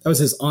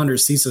his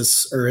honors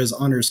thesis, or his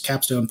honors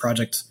capstone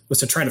project, was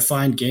to try to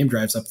find game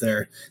drives up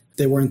there.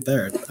 they weren't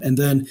there. And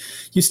then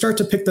you start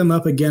to pick them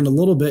up again a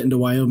little bit into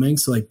Wyoming.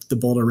 So like the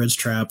Boulder Ridge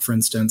Trap, for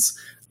instance,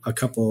 a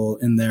couple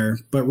in there,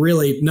 but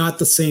really not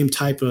the same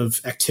type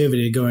of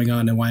activity going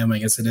on in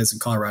Wyoming as it is in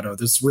Colorado.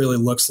 This really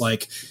looks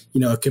like,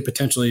 it could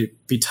potentially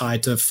be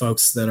tied to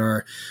folks that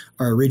are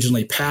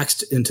regionally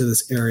packed into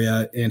this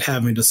area and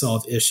having to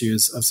solve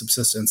issues of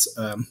subsistence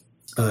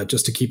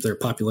just to keep their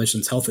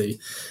populations healthy.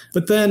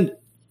 But then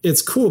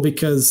it's cool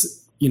because,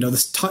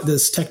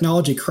 this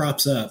technology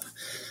crops up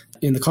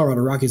in the Colorado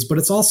Rockies, but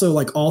it's also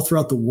like all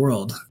throughout the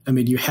world. I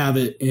mean, you have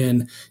Inuit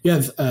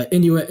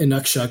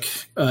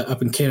Inukshuk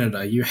up in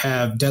Canada. You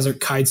have desert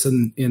kites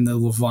in the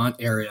Levant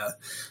area.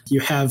 You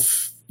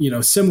have,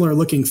 similar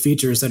looking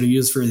features that are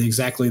used for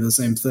exactly the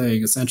same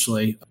thing,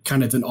 essentially,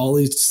 kind of in all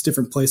these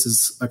different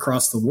places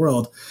across the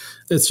world.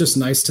 It's just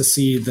nice to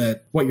see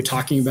that what you're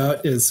talking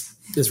about is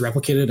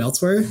replicated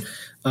elsewhere.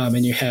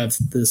 And you have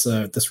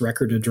this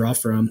record to draw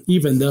from,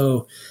 even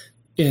though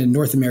in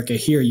North America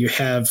here, you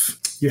have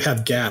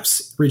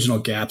gaps, regional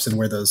gaps, and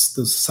where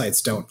those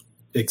sites don't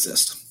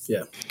exist.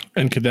 Yeah.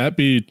 And could that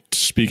be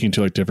speaking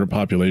to like different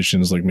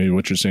populations? Like maybe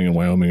what you're seeing in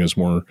Wyoming is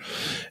more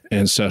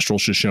ancestral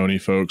Shoshone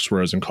folks,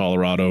 whereas in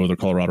Colorado, the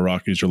Colorado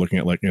Rockies, you're looking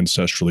at like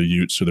ancestrally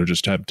Utes. So they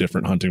just have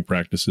different hunting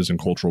practices and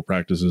cultural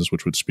practices,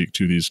 which would speak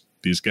to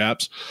these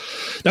gaps.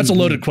 That's a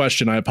loaded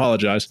question. I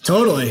apologize.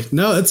 Totally.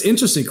 No, it's an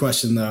interesting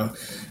question though.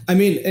 I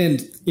mean,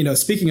 and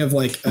speaking of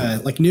like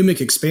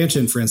Numic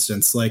expansion, for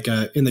instance, like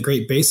in the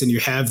Great Basin,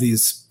 you have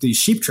these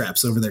sheep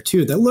traps over there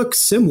too that look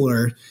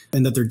similar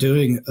and that they're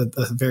doing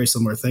a very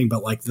similar thing,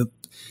 but like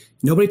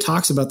nobody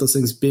talks about those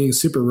things being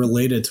super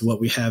related to what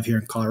we have here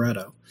in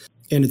Colorado.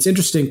 And it's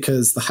interesting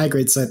because the high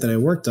grade site that I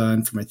worked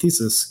on for my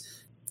thesis,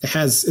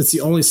 it's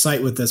the only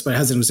site with this, but it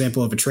has an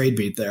example of a trade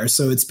beat there.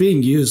 So it's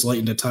being used late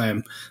into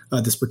time,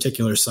 this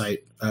particular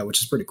site,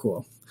 which is pretty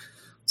cool.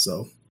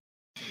 So.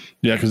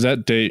 Yeah, because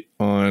that date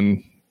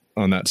on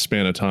that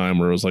span of time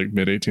where it was like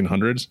mid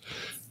 1800s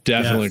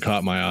definitely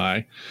caught my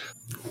eye.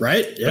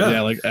 Right? Yeah. But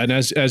yeah, like, and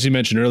as you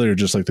mentioned earlier,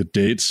 just like the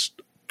dates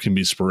can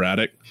be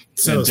sporadic.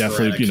 So and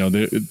definitely,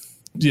 sporadic.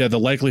 The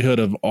likelihood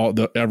of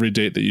every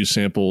date that you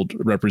sampled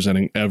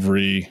representing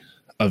every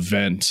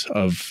event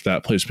of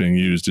that place being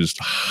used is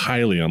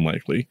highly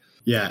unlikely.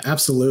 Yeah,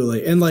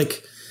 absolutely. And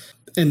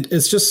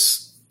it's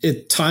just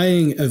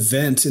tying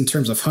event in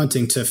terms of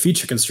hunting to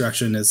feature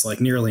construction is like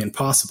nearly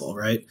impossible,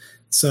 right?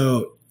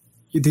 So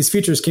these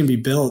features can be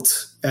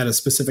built at a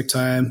specific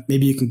time.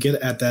 Maybe you can get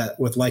at that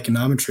with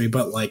iconometry,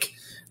 but like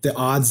the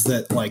odds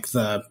that like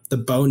the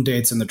bone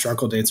dates and the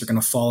charcoal dates are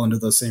going to fall into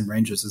those same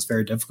ranges is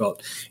very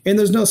difficult. And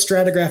there's no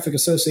stratigraphic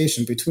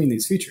association between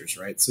these features,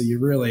 right? So you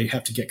really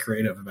have to get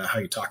creative about how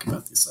you talk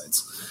about these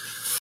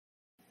sites.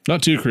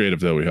 Not too creative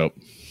though, we hope.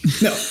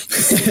 No,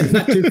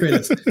 not too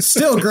creative.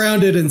 Still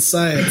grounded in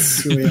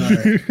science. We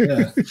are.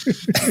 Yeah.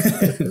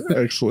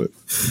 Excellent.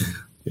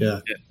 Yeah.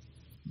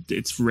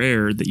 It's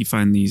rare that you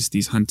find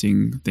these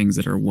hunting things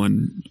that are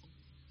one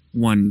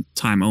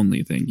time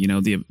only thing.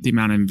 The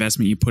amount of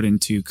investment you put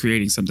into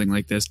creating something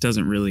like this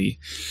doesn't really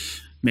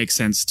make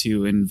sense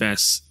to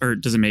invest, or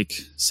it doesn't make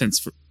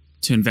sense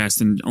to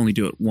invest and only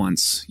do it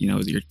once.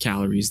 Your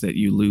calories that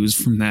you lose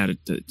from that,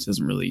 it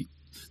doesn't really,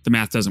 the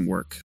math doesn't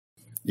work.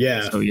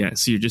 Yeah. So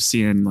you're just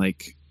seeing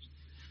like,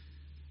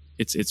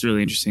 it's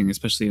really interesting,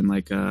 especially in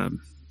like,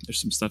 there's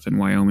some stuff in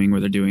Wyoming where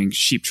they're doing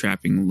sheep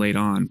trapping late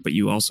on, but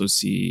you also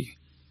see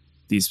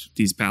these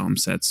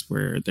palimpsests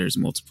where there's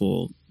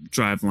multiple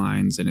drive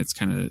lines and it's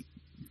kind of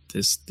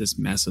this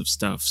mess of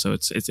stuff. So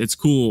it's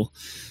cool.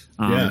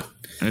 I'm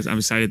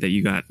excited that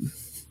you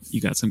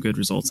got some good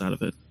results out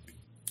of it.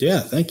 Yeah,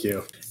 thank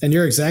you. And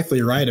you're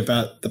exactly right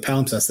about the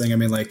palimpsest thing. I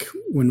mean, like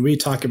when we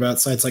talk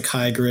about sites like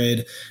High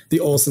Grade, the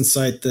Olson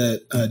site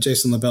that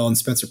Jason LaBelle and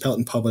Spencer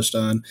Pelton published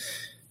on,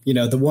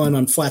 the one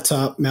on Flat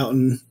Top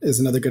Mountain is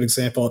another good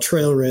example.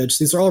 Trail Ridge.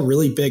 These are all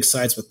really big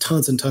sites with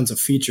tons and tons of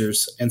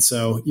features. And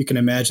so you can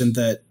imagine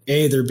that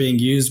they're being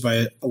used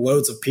by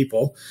loads of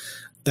people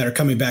that are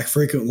coming back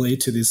frequently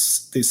to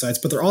these sites,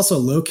 but they're also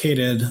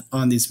located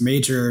on these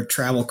major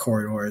travel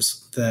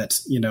corridors that,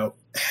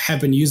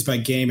 have been used by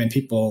game and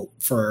people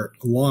for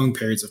long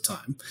periods of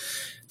time.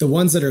 The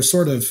ones that are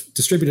sort of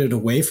distributed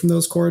away from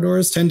those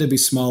corridors tend to be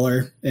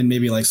smaller and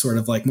maybe like sort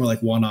of like more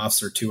like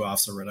one-offs or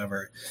two-offs or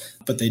whatever,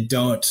 but they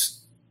don't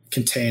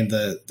contain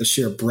the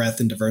sheer breadth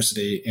and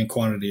diversity and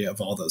quantity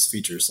of all those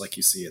features like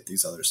you see at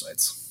these other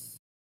sites.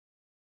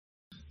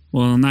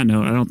 Well, on that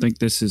note, I don't think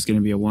this is going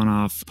to be a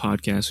one-off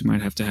podcast. We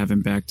might have to have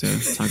him back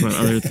to talk about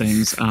other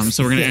things.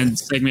 So we're going to end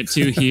segment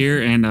 2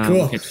 here, and Cool.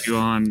 We'll get you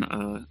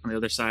on the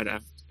other side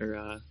after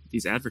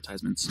these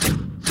advertisements.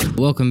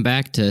 Welcome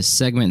back to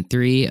segment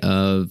 3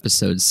 of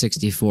episode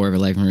 64 of a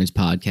Life in Ruins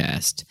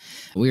podcast.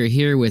 We are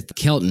here with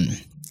Kelton.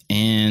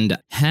 And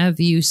have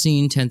you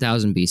seen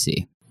 10,000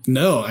 BC?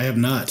 No, I have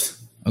not.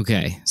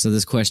 Okay, so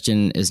this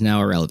question is now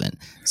irrelevant.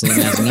 So let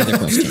me ask another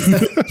question.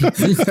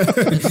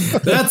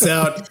 That's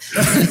out.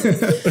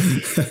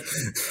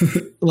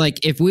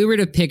 Like, if we were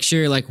to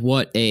picture like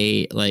what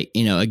a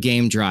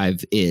game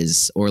drive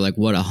is, or like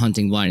what a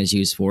hunting blind is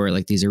used for,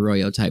 like these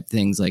Arroyo type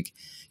things, like,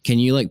 can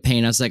you like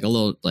paint us like a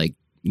little like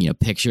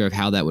picture of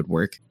how that would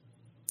work?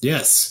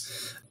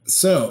 Yes.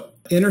 So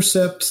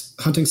intercept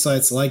hunting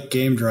sites like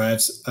game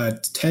drives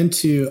tend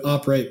to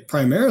operate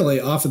primarily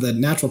off of the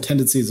natural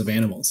tendencies of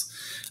animals.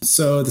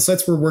 So the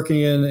sites we're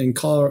working in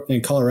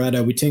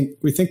Colorado, we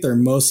think they're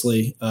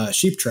mostly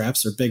sheep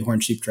traps or bighorn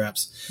sheep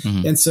traps.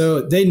 Mm-hmm. And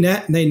so they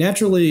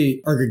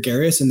naturally are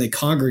gregarious and they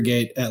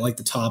congregate at like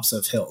the tops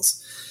of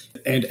hills.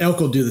 And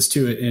elk will do this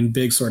too in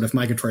big sort of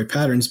migratory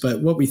patterns.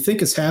 But what we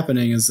think is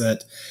happening is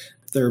that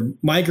they're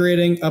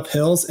migrating up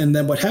hills, and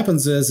then what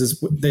happens is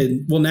they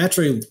will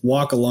naturally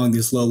walk along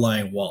these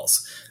low-lying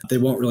walls. They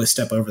won't really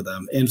step over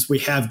them. And we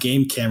have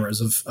game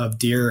cameras of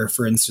deer,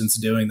 for instance,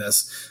 doing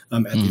this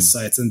at these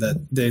sites, and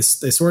that they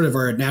sort of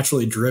are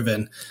naturally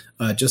driven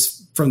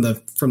just from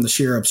the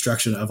sheer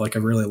obstruction of like a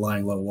really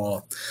lying low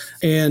wall.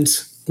 And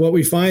what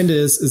we find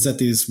is that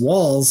these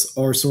walls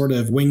are sort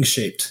of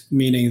wing-shaped,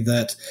 meaning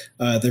that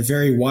they're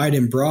very wide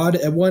and broad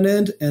at one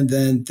end, and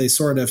then they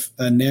sort of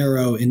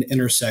narrow and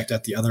intersect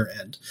at the other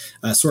end,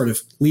 sort of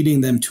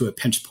leading them to a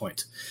pinch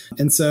point.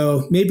 And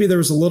so maybe there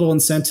was a little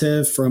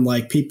incentive from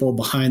like people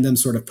behind them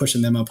sort of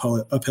pushing them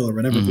uphill or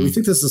whatever, but we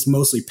think this is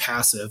mostly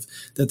passive,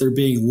 that they're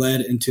being led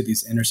into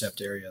these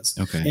intercept areas.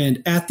 Okay.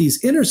 And at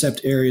these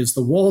intercept areas,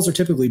 the walls are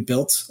typically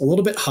built a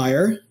little bit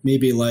higher,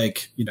 maybe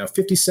like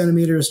 50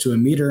 centimeters to a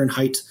meter in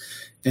height.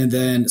 And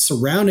then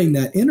surrounding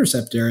that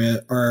intercept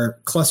area are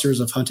clusters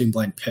of hunting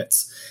blind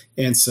pits.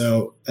 And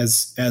so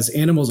as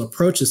animals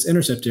approach this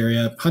intercept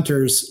area,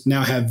 hunters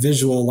now have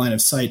visual line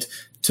of sight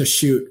to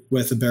shoot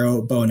with a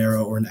bow and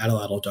arrow or an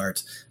atlatl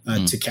dart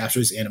to capture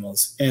these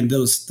animals. And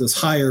those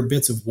higher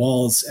bits of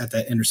walls at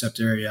that intercept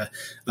area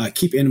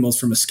keep animals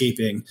from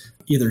escaping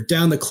either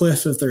down the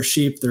cliff if they're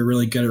sheep. They're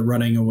really good at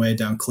running away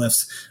down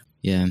cliffs.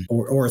 Yeah.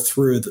 Or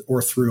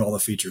through all the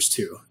features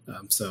too.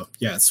 So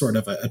yeah, it's sort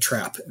of a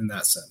trap in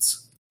that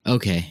sense.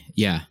 Okay.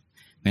 Yeah.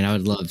 Man, I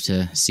would love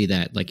to see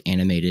that like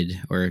animated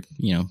or,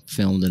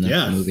 filmed in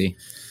a movie.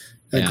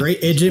 A great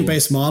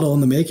agent-based model in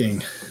the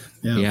making.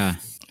 Yeah. Yeah.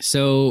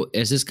 So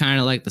is this kind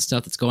of like the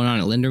stuff that's going on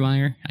at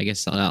Lindenmeyer? I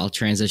guess I'll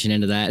transition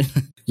into that.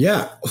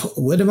 Yeah.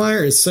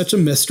 Lindenmeyer is such a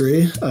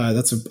mystery.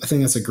 I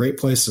think that's a great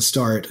place to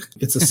start.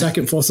 It's the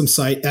second Folsom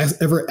site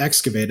ever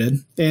excavated.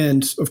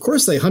 And of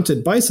course they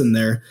hunted bison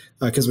there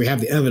because we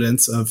have the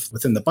evidence of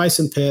within the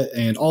bison pit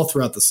and all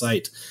throughout the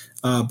site.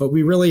 But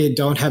we really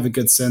don't have a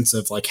good sense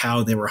of like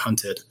how they were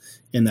hunted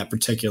in that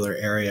particular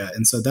area.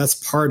 And so that's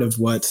part of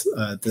what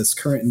this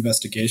current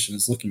investigation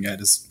is looking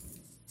at is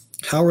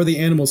how were the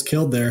animals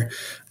killed there?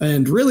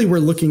 And really we're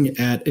looking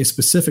at a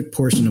specific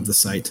portion of the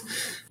site.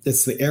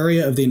 It's the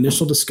area of the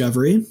initial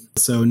discovery.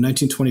 So in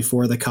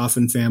 1924, the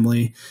Coffin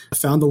family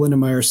found the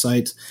Lindenmeyer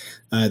site.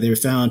 They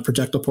found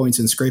projectile points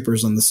and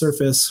scrapers on the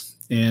surface,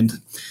 and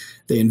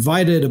they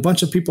invited a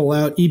bunch of people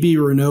out. E.B.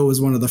 Renault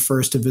was one of the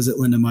first to visit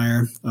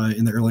Lindenmeyer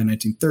in the early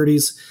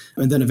 1930s.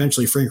 And then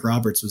eventually Frank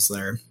Roberts was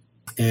there.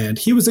 And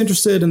he was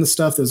interested in the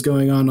stuff that was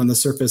going on the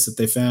surface that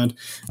they found.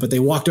 But they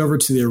walked over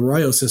to the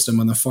Arroyo system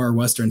on the far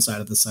western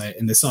side of the site,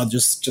 and they saw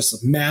just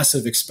a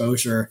massive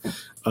exposure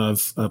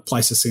of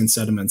Pleistocene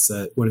sediments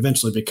that would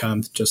eventually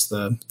become just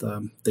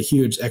the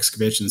huge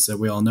excavations that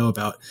we all know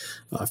about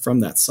from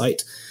that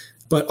site.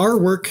 But our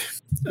work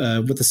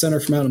with the Center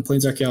for Mountain and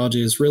Plains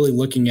Archaeology is really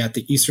looking at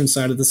the eastern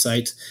side of the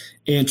site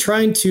and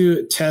trying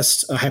to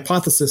test a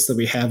hypothesis that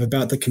we have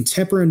about the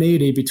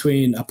contemporaneity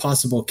between a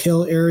possible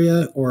kill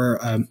area or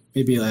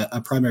maybe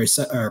a primary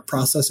or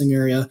processing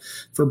area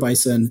for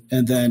bison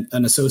and then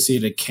an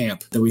associated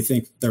camp that we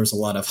think there was a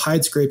lot of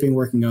hide scraping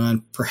working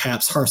on.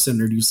 Perhaps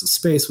hearth-centered use of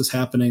space was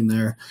happening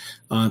there.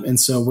 And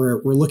so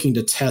we're looking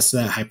to test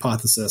that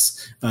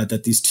hypothesis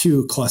that these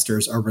two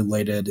clusters are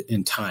related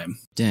in time.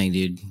 Dang,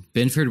 dude.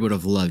 Binford would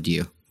have loved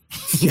you.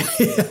 Yeah.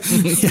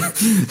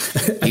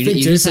 I think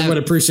Jason would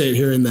appreciate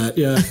hearing that.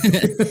 Yeah.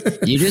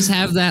 You just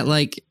have that,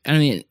 like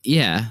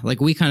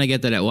we kind of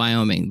get that at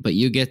Wyoming, but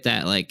you get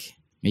that, like,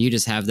 you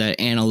just have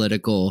that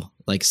analytical,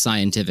 like,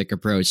 scientific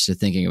approach to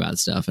thinking about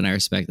stuff. And I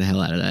respect the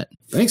hell out of that.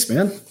 Thanks,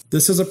 man.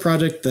 This is a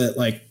project that,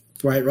 like,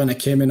 right when I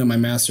came into my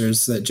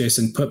master's that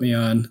Jason put me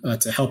on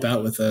to help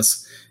out with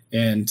this.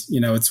 And,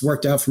 it's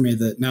worked out for me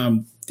that now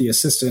I'm the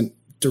assistant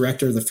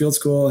director of the field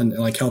school and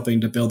like helping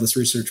to build this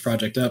research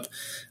project up.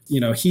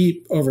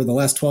 He, over the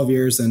last 12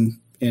 years and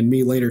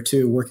me later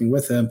too, working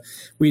with him,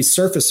 we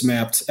surface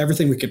mapped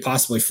everything we could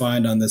possibly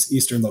find on this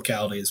eastern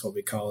locality is what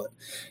we call it.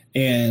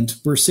 And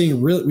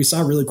we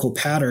saw really cool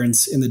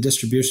patterns in the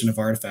distribution of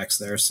artifacts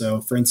there. So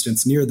for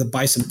instance, near the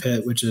Bison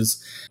Pit, which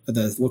is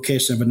the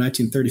location of a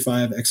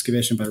 1935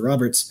 excavation by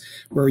Roberts,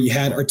 where you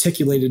had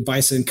articulated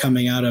bison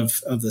coming out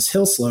of this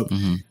hill slope,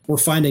 we're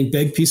finding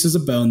big pieces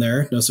of bone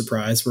there. No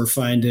surprise. We're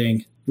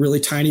finding really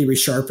tiny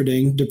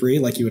resharpening debris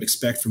like you would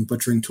expect from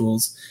butchering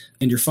tools.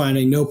 And you're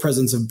finding no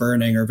presence of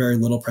burning or very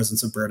little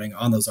presence of burning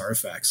on those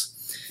artifacts.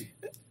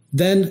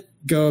 Then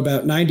go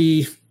about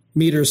 90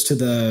 meters to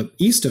the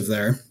east of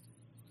there,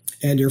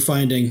 and you're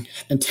finding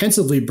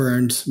intensively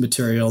burned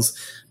materials,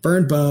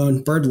 burned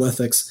bone, burned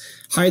lithics,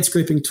 hide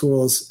scraping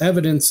tools,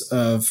 evidence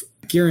of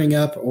gearing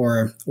up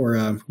or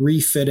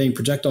refitting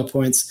projectile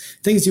points,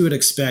 things you would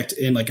expect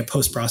in like a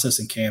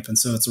post-processing camp. And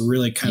so it's a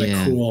really kind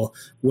of cool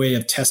way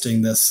of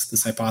testing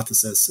this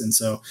hypothesis. And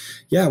so,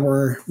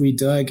 we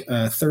dug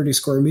 30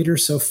 square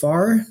meters so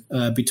far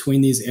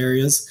between these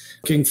areas,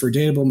 looking for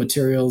datable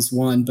materials,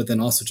 one, but then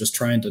also just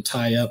trying to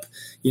tie up,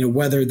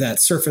 whether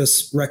that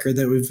surface record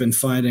that we've been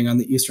finding on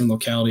the eastern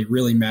locality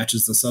really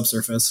matches the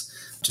subsurface,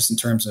 just in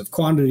terms of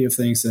quantity of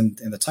things and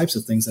the types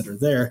of things that are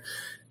there.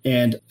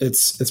 And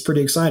it's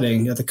pretty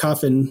exciting. At the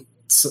Coffin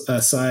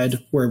side,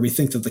 where we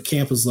think that the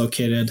camp is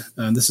located,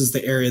 this is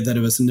the area that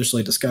it was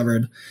initially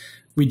discovered.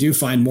 We do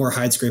find more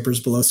hide scrapers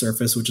below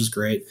surface, which is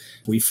great.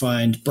 We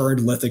find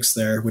burned lithics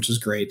there, which is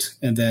great.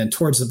 And then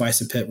towards the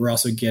bison pit, we're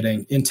also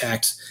getting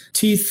intact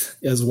teeth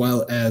as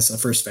well as a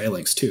first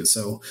phalanx too.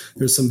 So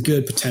there's some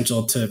good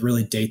potential to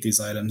really date these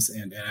items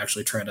and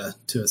actually try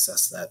to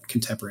assess that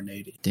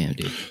contemporaneity. Damn,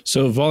 dude.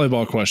 So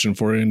volleyball question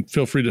for you, and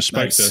feel free to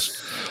spike this.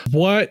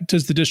 What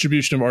does the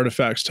distribution of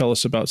artifacts tell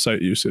us about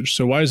site usage?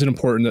 So why is it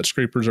important that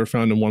scrapers are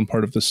found in one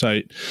part of the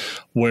site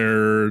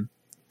where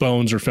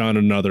bones are found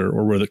in another,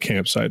 or where the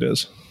campsite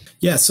is?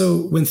 Yeah, so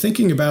when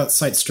thinking about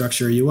site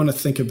structure, you want to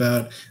think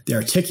about the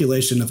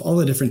articulation of all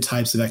the different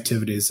types of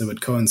activities that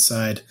would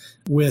coincide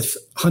with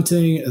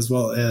hunting as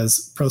well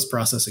as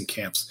post-processing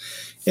camps.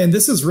 And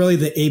this is really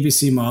the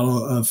ABC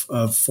model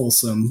of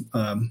Folsom,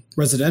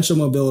 residential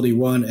mobility,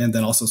 one, and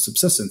then also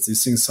subsistence.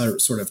 These things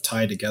sort of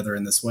tie together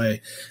in this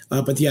way.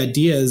 But the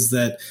idea is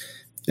that,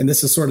 and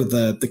this is sort of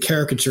the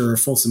caricature of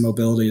Folsom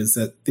mobility, is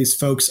that these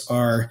folks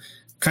are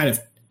kind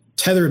of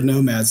tethered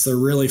nomads. They're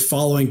really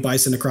following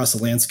bison across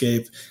the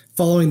landscape,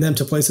 following them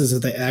to places that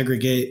they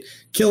aggregate,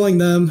 killing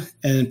them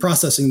and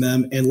processing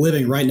them, and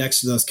living right next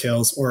to those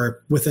kills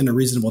or within a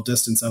reasonable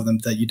distance of them,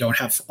 that you don't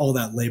have all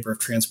that labor of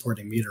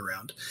transporting meat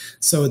around.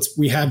 So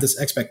we have this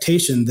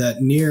expectation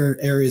that near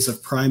areas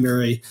of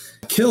primary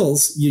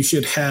kills, you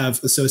should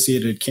have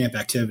associated camp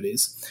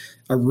activities.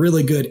 A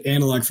really good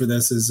analog for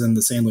this is in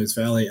the San Luis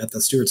Valley at the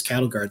Stewart's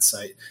Cattle Guard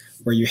site,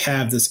 where you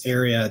have this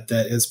area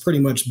that is pretty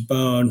much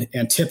bone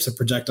and tips of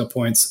projectile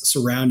points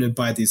surrounded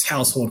by these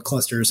household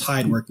clusters,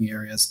 hide working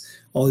areas,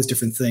 all these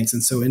different things.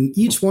 And so in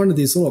each one of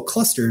these little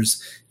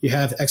clusters, you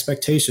have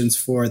expectations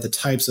for the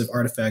types of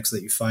artifacts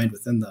that you find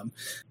within them.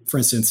 For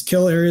instance,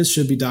 kill areas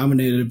should be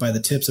dominated by the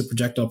tips of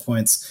projectile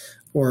points,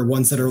 or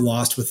ones that are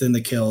lost within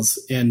the kills,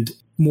 and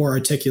more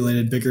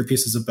articulated, bigger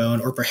pieces of bone,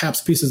 or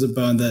perhaps pieces of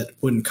bone that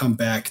wouldn't come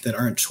back, that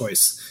aren't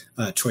choice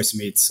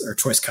meats or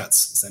choice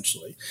cuts,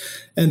 essentially.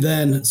 And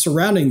then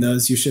surrounding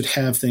those, you should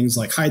have things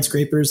like hide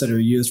scrapers that are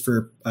used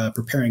for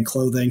preparing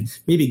clothing,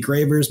 maybe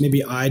gravers,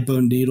 maybe eyed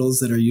bone needles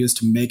that are used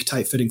to make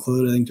tight-fitting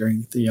clothing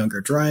during the younger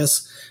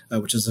Dryas,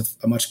 which is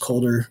a much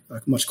colder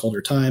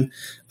time.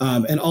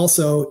 And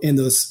also in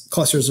those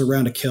clusters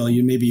around a kill,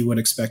 you would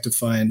expect to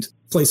find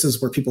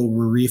places where people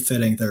were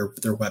refitting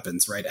their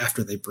weapons right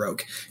after they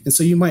broke. And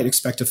so you might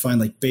expect to find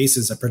like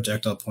bases of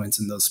projectile points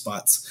in those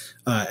spots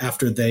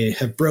after they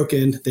have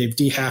broken, they've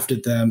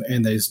dehafted them,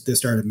 and they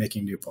started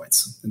making new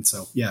points. And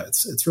so,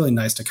 it's really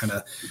nice to kind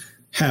of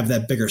have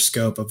that bigger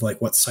scope of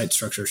like what site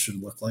structure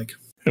should look like.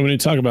 And when you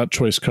talk about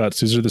choice cuts,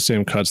 these are the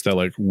same cuts that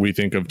like we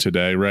think of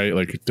today, right?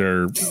 Like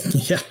they're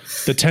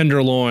the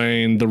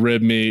tenderloin, the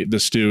rib meat, the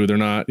stew. They're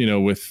not,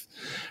 with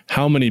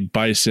how many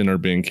bison are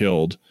being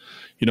killed.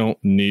 You don't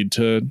need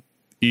to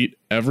eat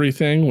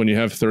everything. When you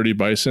have 30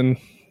 bison,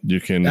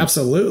 you can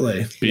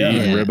absolutely be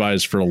eating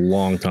ribeyes for a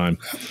long time.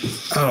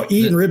 Oh,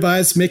 eating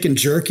ribeyes, making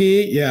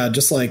jerky. Yeah.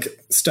 Just like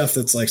stuff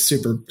that's like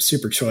super,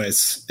 super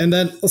choice. And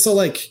then also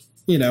like,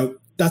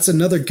 that's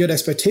another good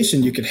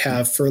expectation you could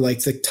have for like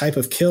the type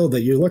of kill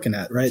that you're looking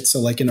at, right? So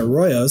like in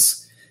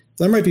arroyos,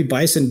 there might be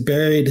bison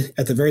buried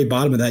at the very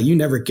bottom of that you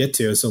never get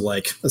to. So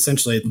like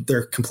essentially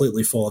they're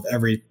completely full of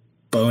every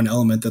bone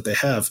element that they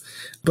have.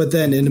 But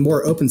then in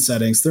more open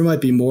settings, there might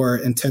be more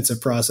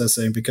intensive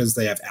processing because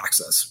they have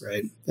access,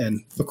 right?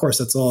 And of course,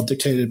 that's all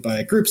dictated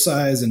by group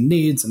size and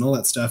needs and all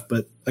that stuff.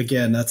 But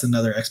again, that's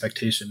another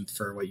expectation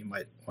for what you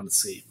might want to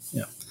see.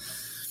 Yeah.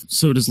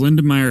 So does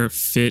Lindenmeyer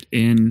fit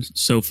in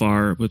so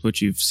far with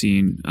what you've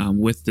seen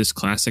with this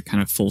classic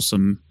kind of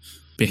Folsom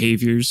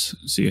behaviors?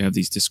 So you have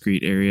these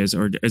discrete areas,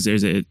 or is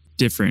it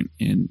different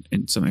in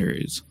some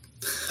areas?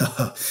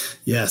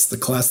 Yes,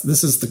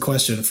 this is the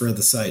question for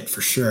the site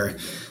for sure.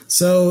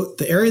 So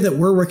the area that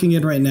we're working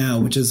in right now,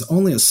 which is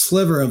only a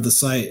sliver of the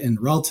site in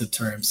relative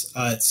terms,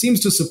 it seems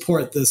to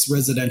support this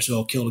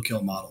residential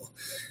kill-to-kill model.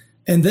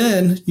 And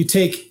then you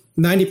take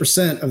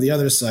 90% of the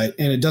other site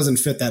and it doesn't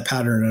fit that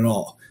pattern at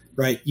all,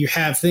 right? You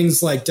have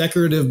things like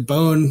decorative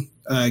bone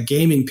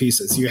gaming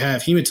pieces. You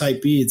have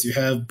hematite beads. You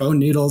have bone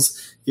needles.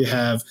 You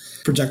have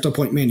projectile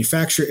point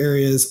manufacture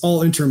areas,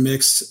 all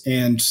intermixed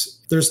and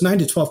there's 9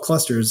 to 12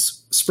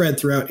 clusters spread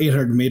throughout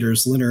 800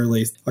 meters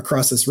linearly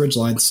across this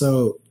ridgeline.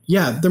 So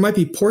yeah, there might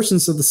be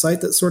portions of the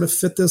site that sort of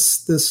fit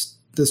this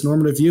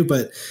normative view,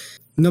 but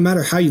no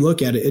matter how you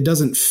look at it, it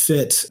doesn't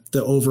fit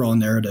the overall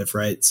narrative,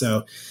 right?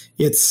 So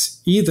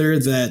it's either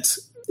that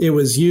it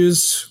was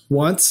used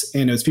once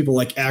and it was people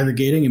like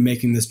aggregating and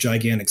making this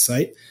gigantic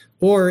site,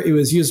 or it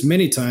was used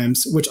many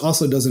times, which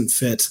also doesn't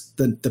fit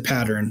the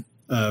pattern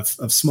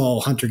of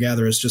small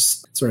hunter-gatherers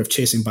just sort of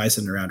chasing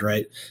bison around,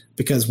 right?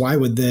 Because why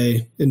would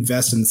they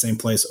invest in the same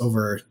place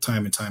over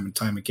time and time and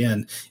time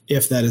again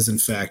if that is in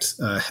fact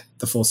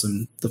the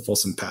Folsom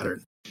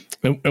pattern?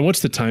 And what's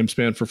the time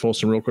span for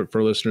Folsom, real quick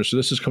for listeners? So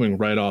this is coming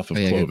right off of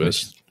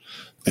Clovis.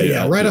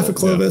 Right off of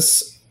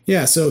Clovis.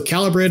 Yeah, so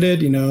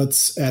calibrated,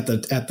 it's at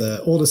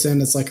the oldest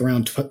end, it's like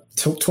around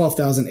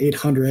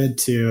 12,800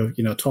 to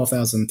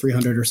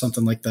 12,300 or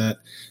something like that.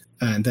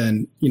 And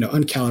then,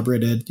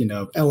 uncalibrated,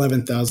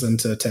 11,000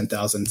 to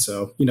 10,000.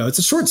 So, it's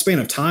a short span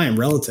of time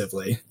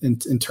relatively in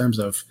terms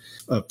of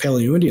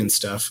Paleo-Indian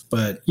stuff.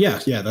 But yeah,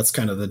 that's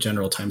kind of the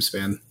general time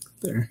span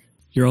there.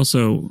 You're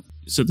also,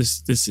 so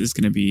this is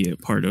going to be a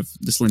part of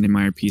this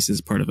Lindenmeyer piece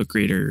is part of a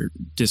greater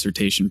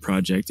dissertation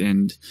project.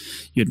 And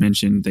you had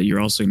mentioned that you're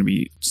also going to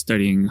be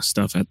studying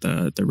stuff at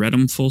the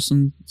Redham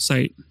Folsom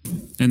site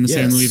in the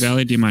San Luis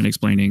Valley. Do you mind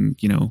explaining,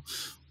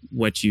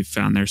 what you've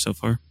found there so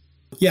far?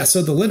 Yeah,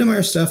 so the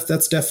Lindenmeyer stuff,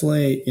 that's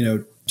definitely,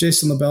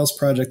 Jason LaBelle's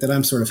project that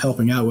I'm sort of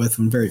helping out with.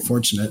 I'm very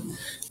fortunate.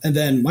 And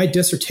then my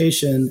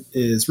dissertation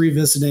is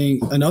revisiting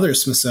another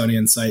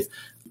Smithsonian site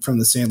from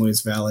the San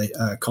Luis Valley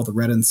called the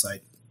Redham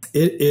site.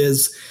 It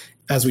is,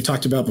 as we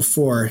talked about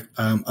before,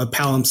 a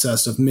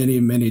palimpsest of many,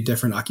 many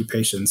different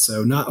occupations.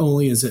 So not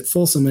only is it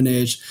Folsom in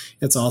age,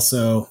 it's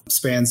also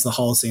spans the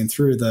Holocene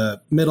through the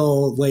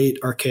middle, late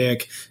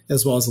Archaic,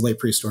 as well as the late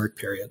prehistoric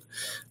period.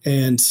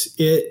 And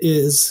it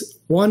is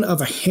one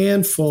of a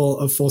handful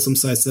of Folsom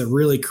sites that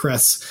really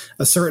crests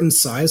a certain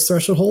size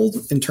threshold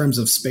in terms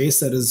of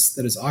space that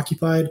is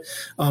occupied,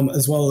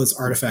 as well as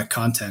artifact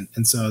content.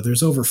 And so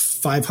there's over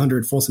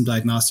 500 Folsom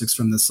diagnostics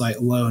from this site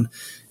alone,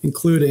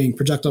 including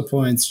projectile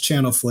points,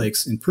 channel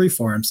flakes, and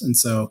preforms. And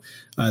so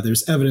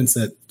there's evidence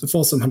that the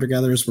Folsom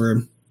hunter-gatherers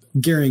were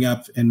gearing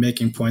up and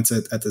making points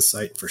at this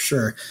site for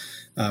sure,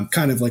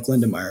 kind of like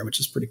Lindenmeyer, which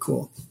is pretty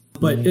cool.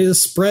 But it is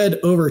spread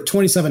over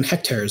 27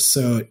 hectares.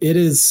 So it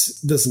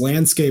is this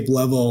landscape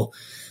level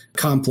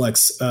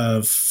complex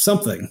of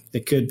something.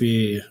 It could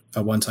be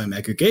a one-time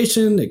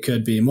aggregation. It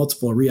could be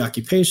multiple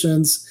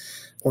reoccupations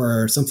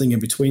or something in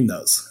between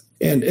those.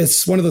 And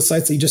it's one of those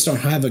sites that you just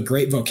don't have a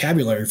great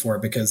vocabulary for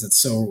because it's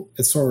so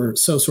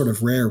sort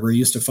of rare. We're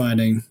used to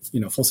finding,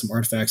 Folsom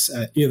artifacts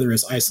either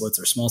as isolates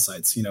or small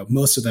sites.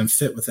 Most of them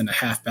fit within a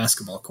half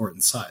basketball court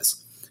in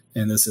size.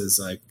 And this is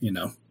like,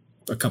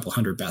 a couple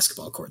hundred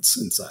basketball courts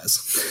in size.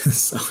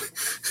 So,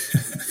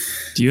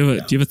 do you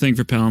have a thing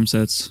for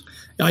palimpsests?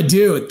 I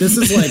do. This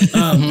is like,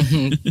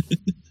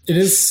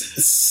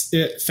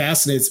 it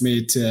fascinates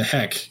me to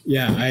heck.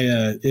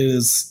 Yeah. It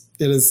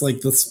is like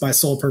my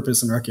sole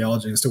purpose in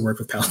archaeology is to work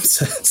with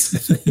palimpsests.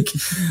 I think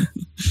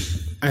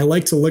I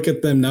like to look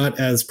at them not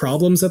as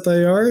problems that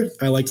they are.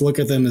 I like to look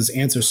at them as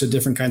answers to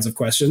different kinds of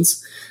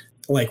questions.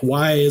 Like,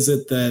 why is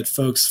it that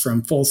folks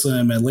from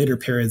Folsom and later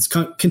periods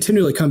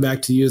continually come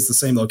back to use the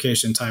same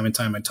location time and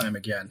time and time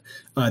again?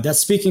 That's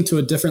speaking to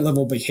a different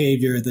level of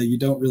behavior that you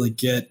don't really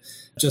get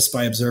just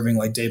by observing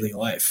like daily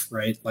life,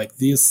 right? Like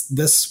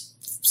this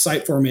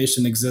site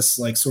formation exists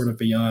like sort of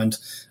beyond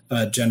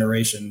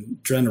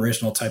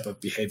generational type of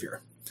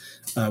behavior,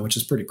 which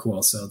is pretty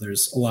cool. So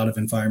there's a lot of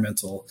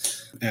environmental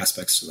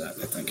aspects to that,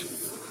 I think.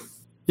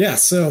 Yeah,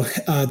 so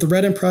the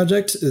Redham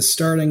project is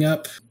starting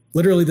up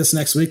literally this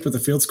next week with the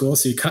field school.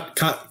 So you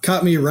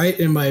caught me right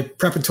in my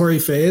preparatory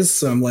phase.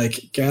 So I'm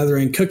like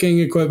gathering cooking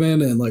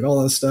equipment and like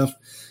all that stuff.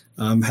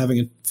 I'm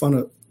having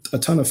a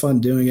ton of fun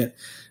doing it.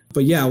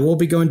 But yeah, we'll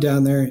be going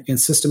down there and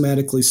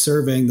systematically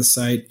surveying the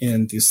site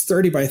in these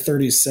 30 by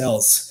 30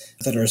 cells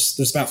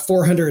there's about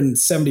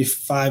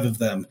 475 of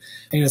them.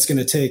 And it's going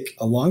to take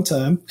a long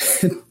time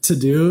to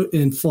do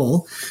in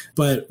full,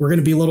 but we're going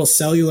to be little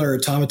cellular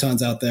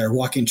automatons out there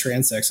walking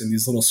transects in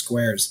these little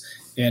squares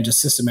and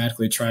just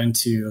systematically trying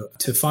to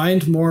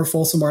find more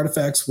Folsom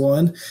artifacts,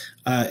 one,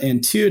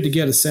 and two, to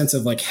get a sense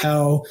of like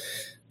how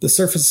the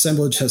surface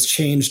assemblage has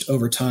changed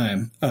over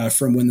time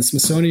from when the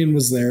Smithsonian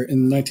was there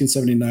in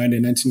 1979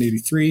 and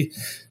 1983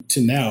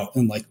 to now.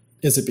 And like,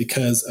 is it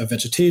because of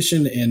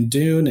vegetation and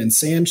dune and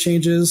sand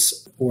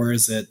changes, or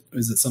is it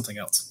something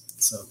else?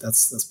 So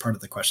that's part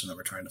of the question that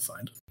we're trying to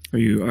find. Are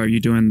you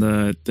doing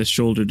the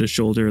shoulder to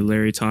shoulder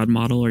Larry Todd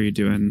model? Or are you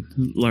doing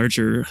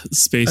larger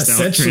spaced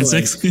out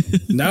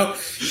transects? No,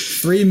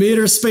 3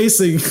 meter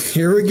spacing.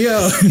 Here we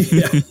go.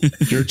 Yeah.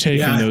 You're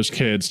taking those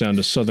kids down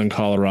to Southern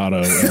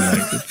Colorado and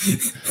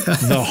like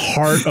the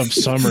heart of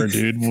summer,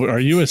 dude. Are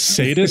you a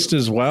sadist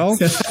as well?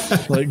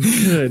 Like,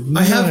 good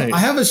night. I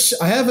have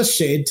a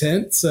shade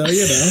tent, so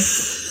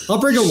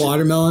I'll bring a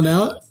watermelon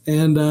out,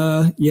 and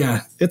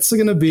it's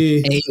gonna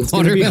be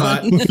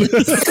hot.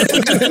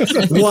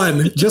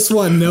 Just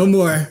one, no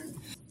more.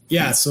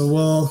 Yeah,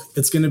 so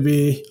it's going to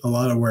be a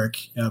lot of work.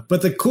 Yeah,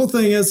 but the cool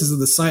thing is that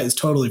the site is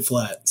totally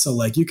flat, so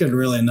like you can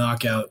really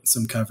knock out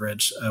some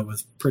coverage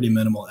with pretty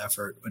minimal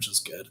effort, which is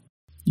good.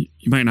 You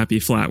might not be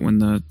flat when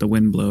the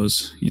wind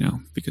blows,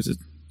 because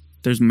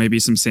there's maybe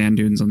some sand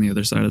dunes on the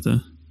other side of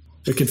the.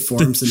 It could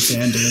form some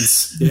sand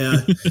dunes.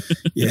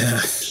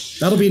 Yeah.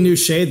 That'll be new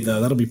shade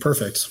though. That'll be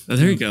perfect. Oh,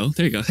 there you go.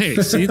 Hey,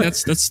 see,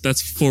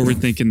 that's forward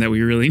thinking that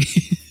we really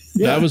need.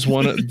 Yeah. That was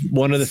one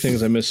of the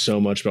things I missed so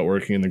much about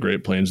working in the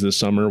Great Plains this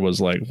summer was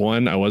like,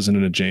 one, I wasn't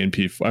in a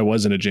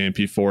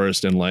JMP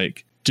forest, and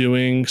like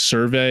doing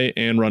survey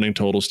and running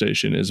total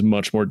station is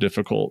much more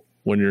difficult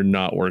when you're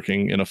not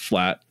working in a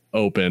flat,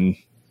 open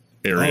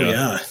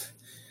area. Oh,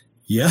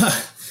 yeah.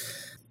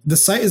 The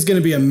site is going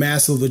to be a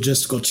massive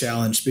logistical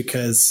challenge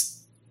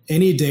because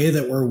any day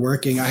that we're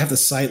working, I have the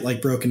site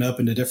like broken up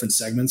into different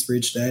segments for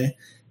each day.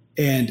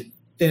 And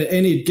at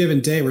any given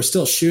day, we're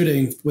still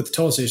shooting with the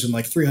total station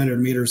like 300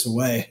 meters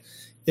away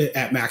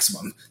at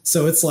maximum.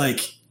 So it's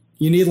like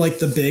you need like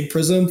the big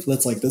prism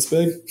that's like this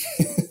big.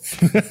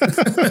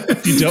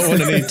 You don't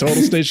want any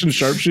total station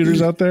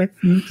sharpshooters out there?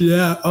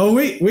 Yeah. Oh,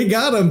 we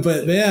got them,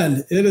 but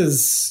man,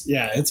 it's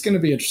going to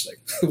be interesting.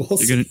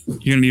 You're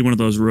gonna need one of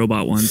those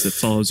robot ones that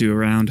follows you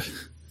around.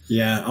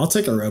 Yeah, I'll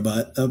take a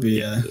robot. That'll be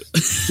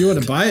if you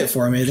want to buy it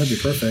for me, that'd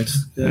be perfect.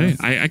 Yeah.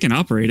 Hey, I can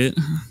operate it.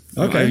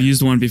 Okay. I've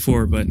used one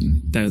before, but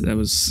that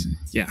was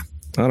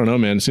I don't know,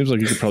 man. It seems like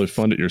you could probably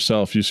fund it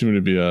yourself. You seem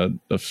to be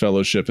a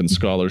fellowship and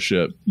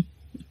scholarship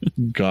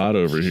god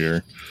over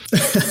here.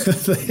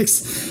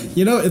 Thanks.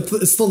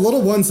 It's the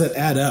little ones that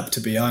add up,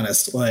 to be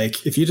honest.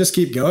 Like if you just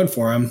keep going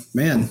for them,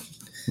 man.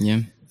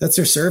 Yeah. That's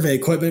your survey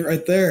equipment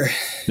right there.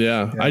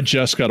 Yeah. I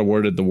just got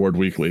awarded the Ward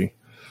Weekly.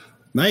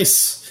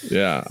 Nice.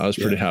 Yeah. I was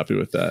pretty happy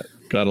with that.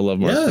 Gotta love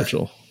Mark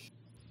Mitchell.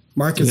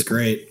 Mark is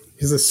great.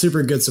 He's a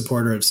super good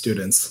supporter of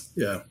students.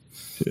 Yeah.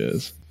 He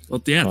is.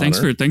 Well, yeah. Thanks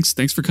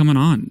for coming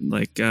on.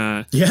 Like,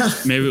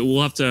 maybe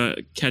we'll have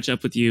to catch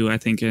up with you, I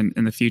think, in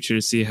the future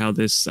to see how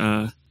this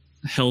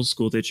hell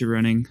school that you're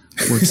running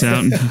works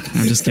out.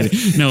 I'm just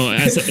kidding.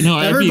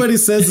 Everybody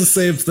says the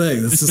same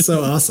thing. This is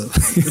so awesome.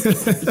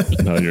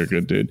 No, you're a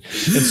good dude.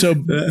 And so,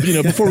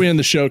 before we end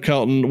the show,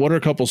 Kelton, what are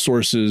a couple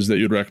sources that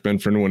you'd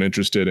recommend for anyone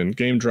interested in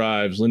game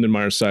drives, Lyndon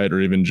Meyer site, or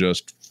even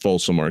just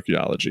Folsom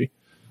archaeology?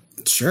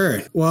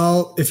 Sure.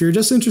 Well, if you're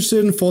just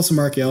interested in Folsom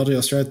archaeology,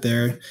 I'll start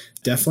there.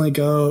 Definitely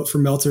go for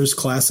Meltzer's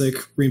classic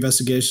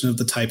reinvestigation of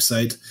the type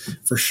site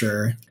for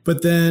sure.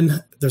 But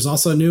then there's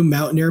also a new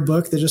Mountaineer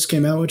book that just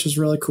came out, which is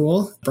really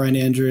cool. Brian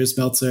Andrews,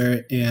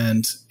 Meltzer,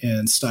 and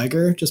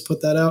Steiger just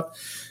put that out.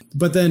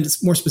 But then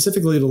more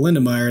specifically to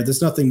Lindenmeyer,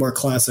 there's nothing more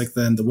classic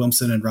than the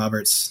Wilmson and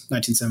Roberts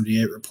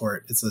 1978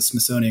 report. It's a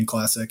Smithsonian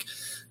classic,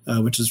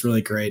 which is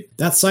really great.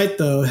 That site,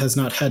 though, has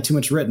not had too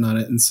much written on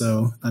it. And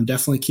so I'm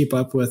definitely keep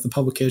up with the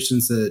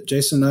publications that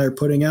Jason and I are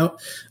putting out,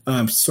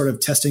 sort of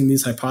testing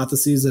these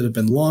hypotheses that have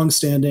been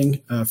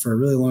long-standing for a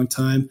really long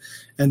time.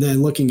 And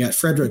then looking at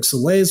Frederick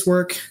Soleil's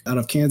work out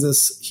of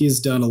Kansas, he's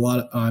done a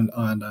lot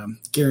on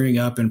gearing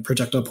up and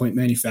projectile point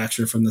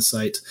manufacture from the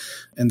site.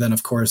 And then,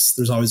 of course,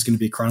 there's always going to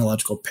be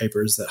chronological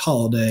papers that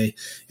Holliday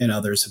and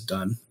others have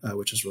done,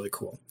 which is really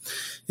cool.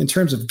 In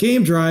terms of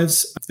game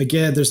drives,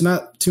 again, there's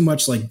not too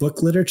much like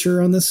book literature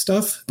on this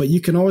stuff, but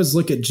you can always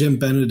look at Jim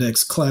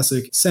Benedict's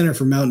classic Center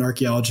for Mountain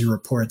Archaeology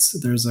reports.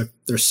 There's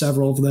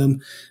several of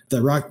them.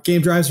 The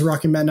game drives of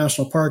Rocky Mountain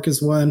National Park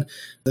is one.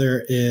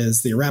 There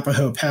is the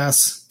Arapahoe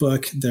Pass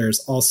book. There's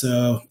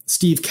also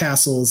Steve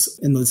Castle's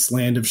In This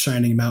Land of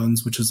Shining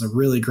Mountains, which is a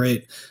really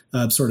great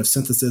sort of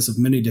synthesis of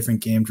many different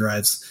game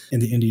drives in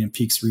the Indian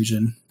Peaks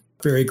region.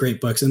 Very great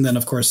books. And then,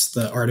 of course,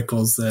 the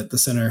articles that the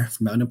Center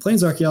for Mountain and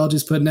Plains Archaeology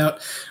is putting out.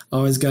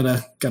 Always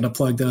gotta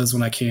plug those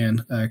when I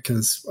can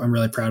because I'm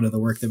really proud of the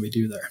work that we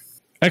do there.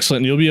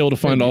 Excellent. You'll be able to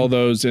find all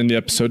those in the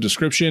episode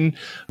description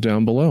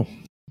down below.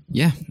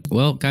 Yeah.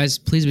 Well, guys,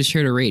 please be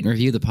sure to rate and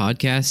review the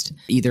podcast,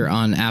 either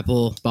on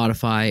Apple,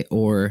 Spotify,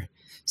 or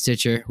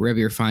Stitcher, wherever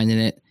you're finding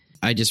it.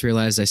 I just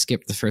realized I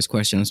skipped the first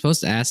question I'm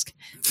supposed to ask.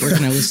 Where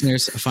can our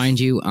listeners find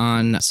you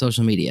on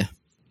social media?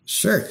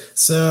 Sure.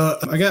 So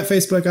I got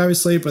Facebook,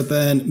 obviously, but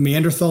then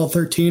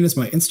Meanderthal13 is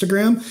my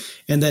Instagram.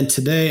 And then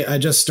today I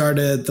just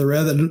started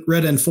the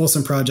Red End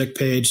Folsom project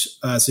page.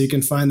 So you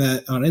can find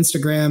that on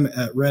Instagram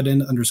at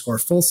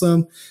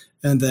redend_Folsom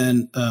and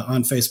then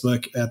on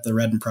Facebook at the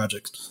Red End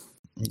Project.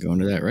 I'm going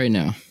to that right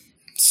now.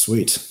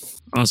 Sweet.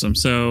 Awesome.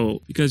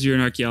 So because you're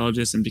an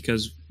archaeologist and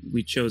because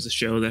we chose a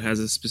show that has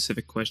a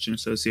specific question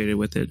associated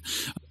with it.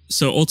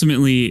 So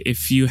ultimately,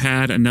 if you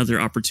had another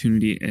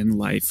opportunity in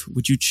life,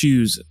 would you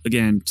choose,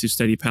 again, to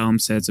study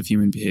palimpsests of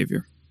human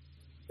behavior?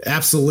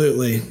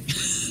 Absolutely.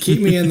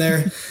 Keep me in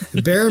there.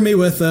 Bury me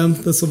with them.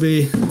 This will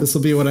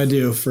be what I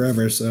do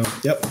forever. So,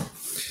 yep.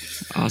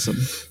 Awesome.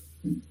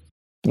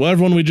 Well,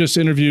 everyone, we just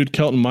interviewed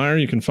Kelton Meyer.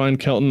 You can find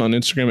Kelton on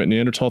Instagram at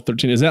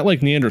Neanderthal13. Is that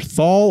like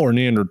Neanderthal or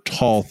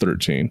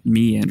Neanderthal13?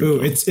 Meander.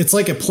 Ooh, it's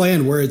like a play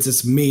on words.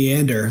 It's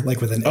meander, like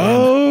with an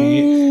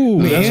Oh, M.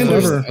 that's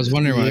clever. I was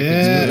wondering why.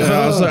 Yeah.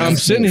 I was like, I'm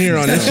sitting here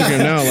on Instagram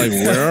now, like,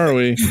 where are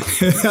we?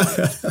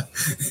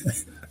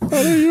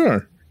 Oh, there you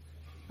are.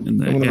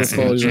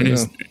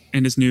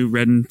 And his new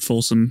Red and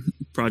Folsom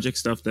project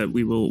stuff that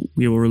we will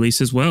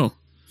release as well.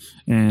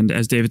 And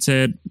as David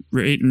said,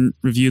 rate and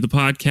review the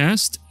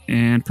podcast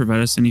and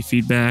provide us any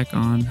feedback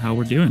on how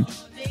we're doing.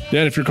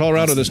 Yeah, and if you're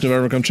Colorado this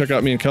November, come check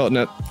out me and Kelton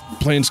at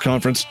Plains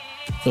Conference.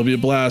 It'll be a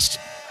blast.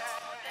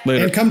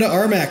 Later. And come to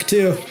RMAC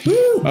too.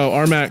 Woo! Oh,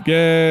 RMAC,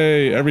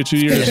 yay! Every 2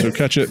 years, so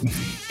catch it.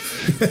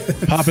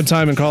 Poppin'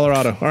 time in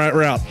Colorado. All right,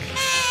 we're out.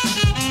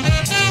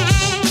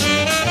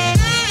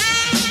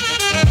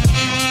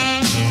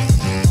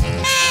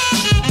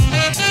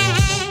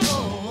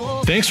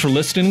 Thanks for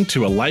listening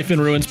to A Life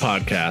in Ruins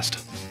podcast.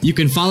 You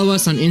can follow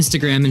us on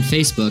Instagram and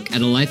Facebook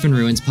at A Life in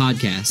Ruins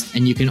Podcast,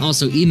 and you can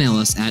also email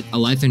us at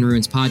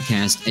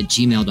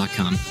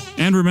alifeinruinspodcast@gmail.com.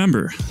 And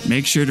remember,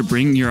 make sure to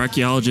bring your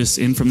archaeologists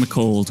in from the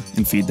cold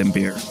and feed them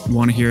beer.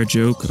 Want to hear a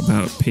joke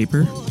about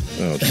paper?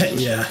 Oh,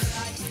 yeah,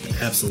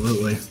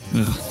 absolutely.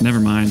 Ugh, never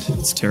mind.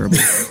 It's terrible.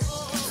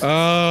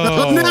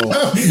 Oh, no.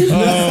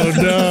 Oh,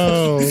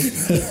 no.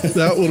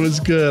 That one was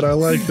good. I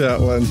like that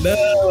one.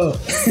 No.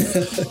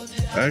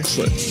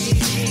 Excellent.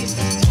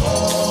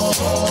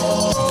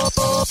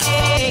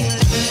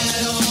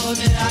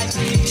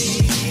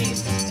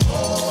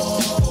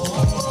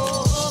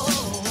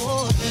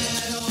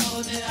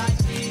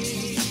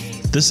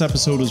 This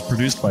episode was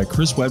produced by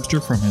Chris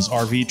Webster from his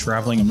RV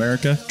Traveling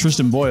America,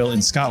 Tristan Boyle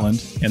in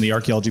Scotland, and the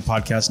Archaeology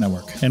Podcast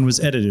Network, and was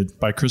edited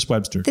by Chris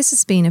Webster. This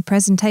has been a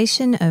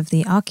presentation of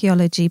the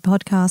Archaeology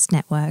Podcast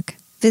Network.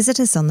 Visit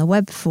us on the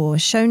web for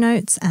show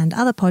notes and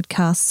other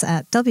podcasts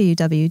at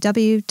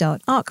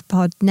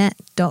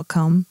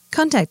www.archpodnet.com.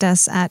 Contact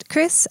us at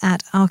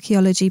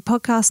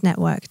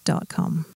chris@archaeologypodcastnetwork.com.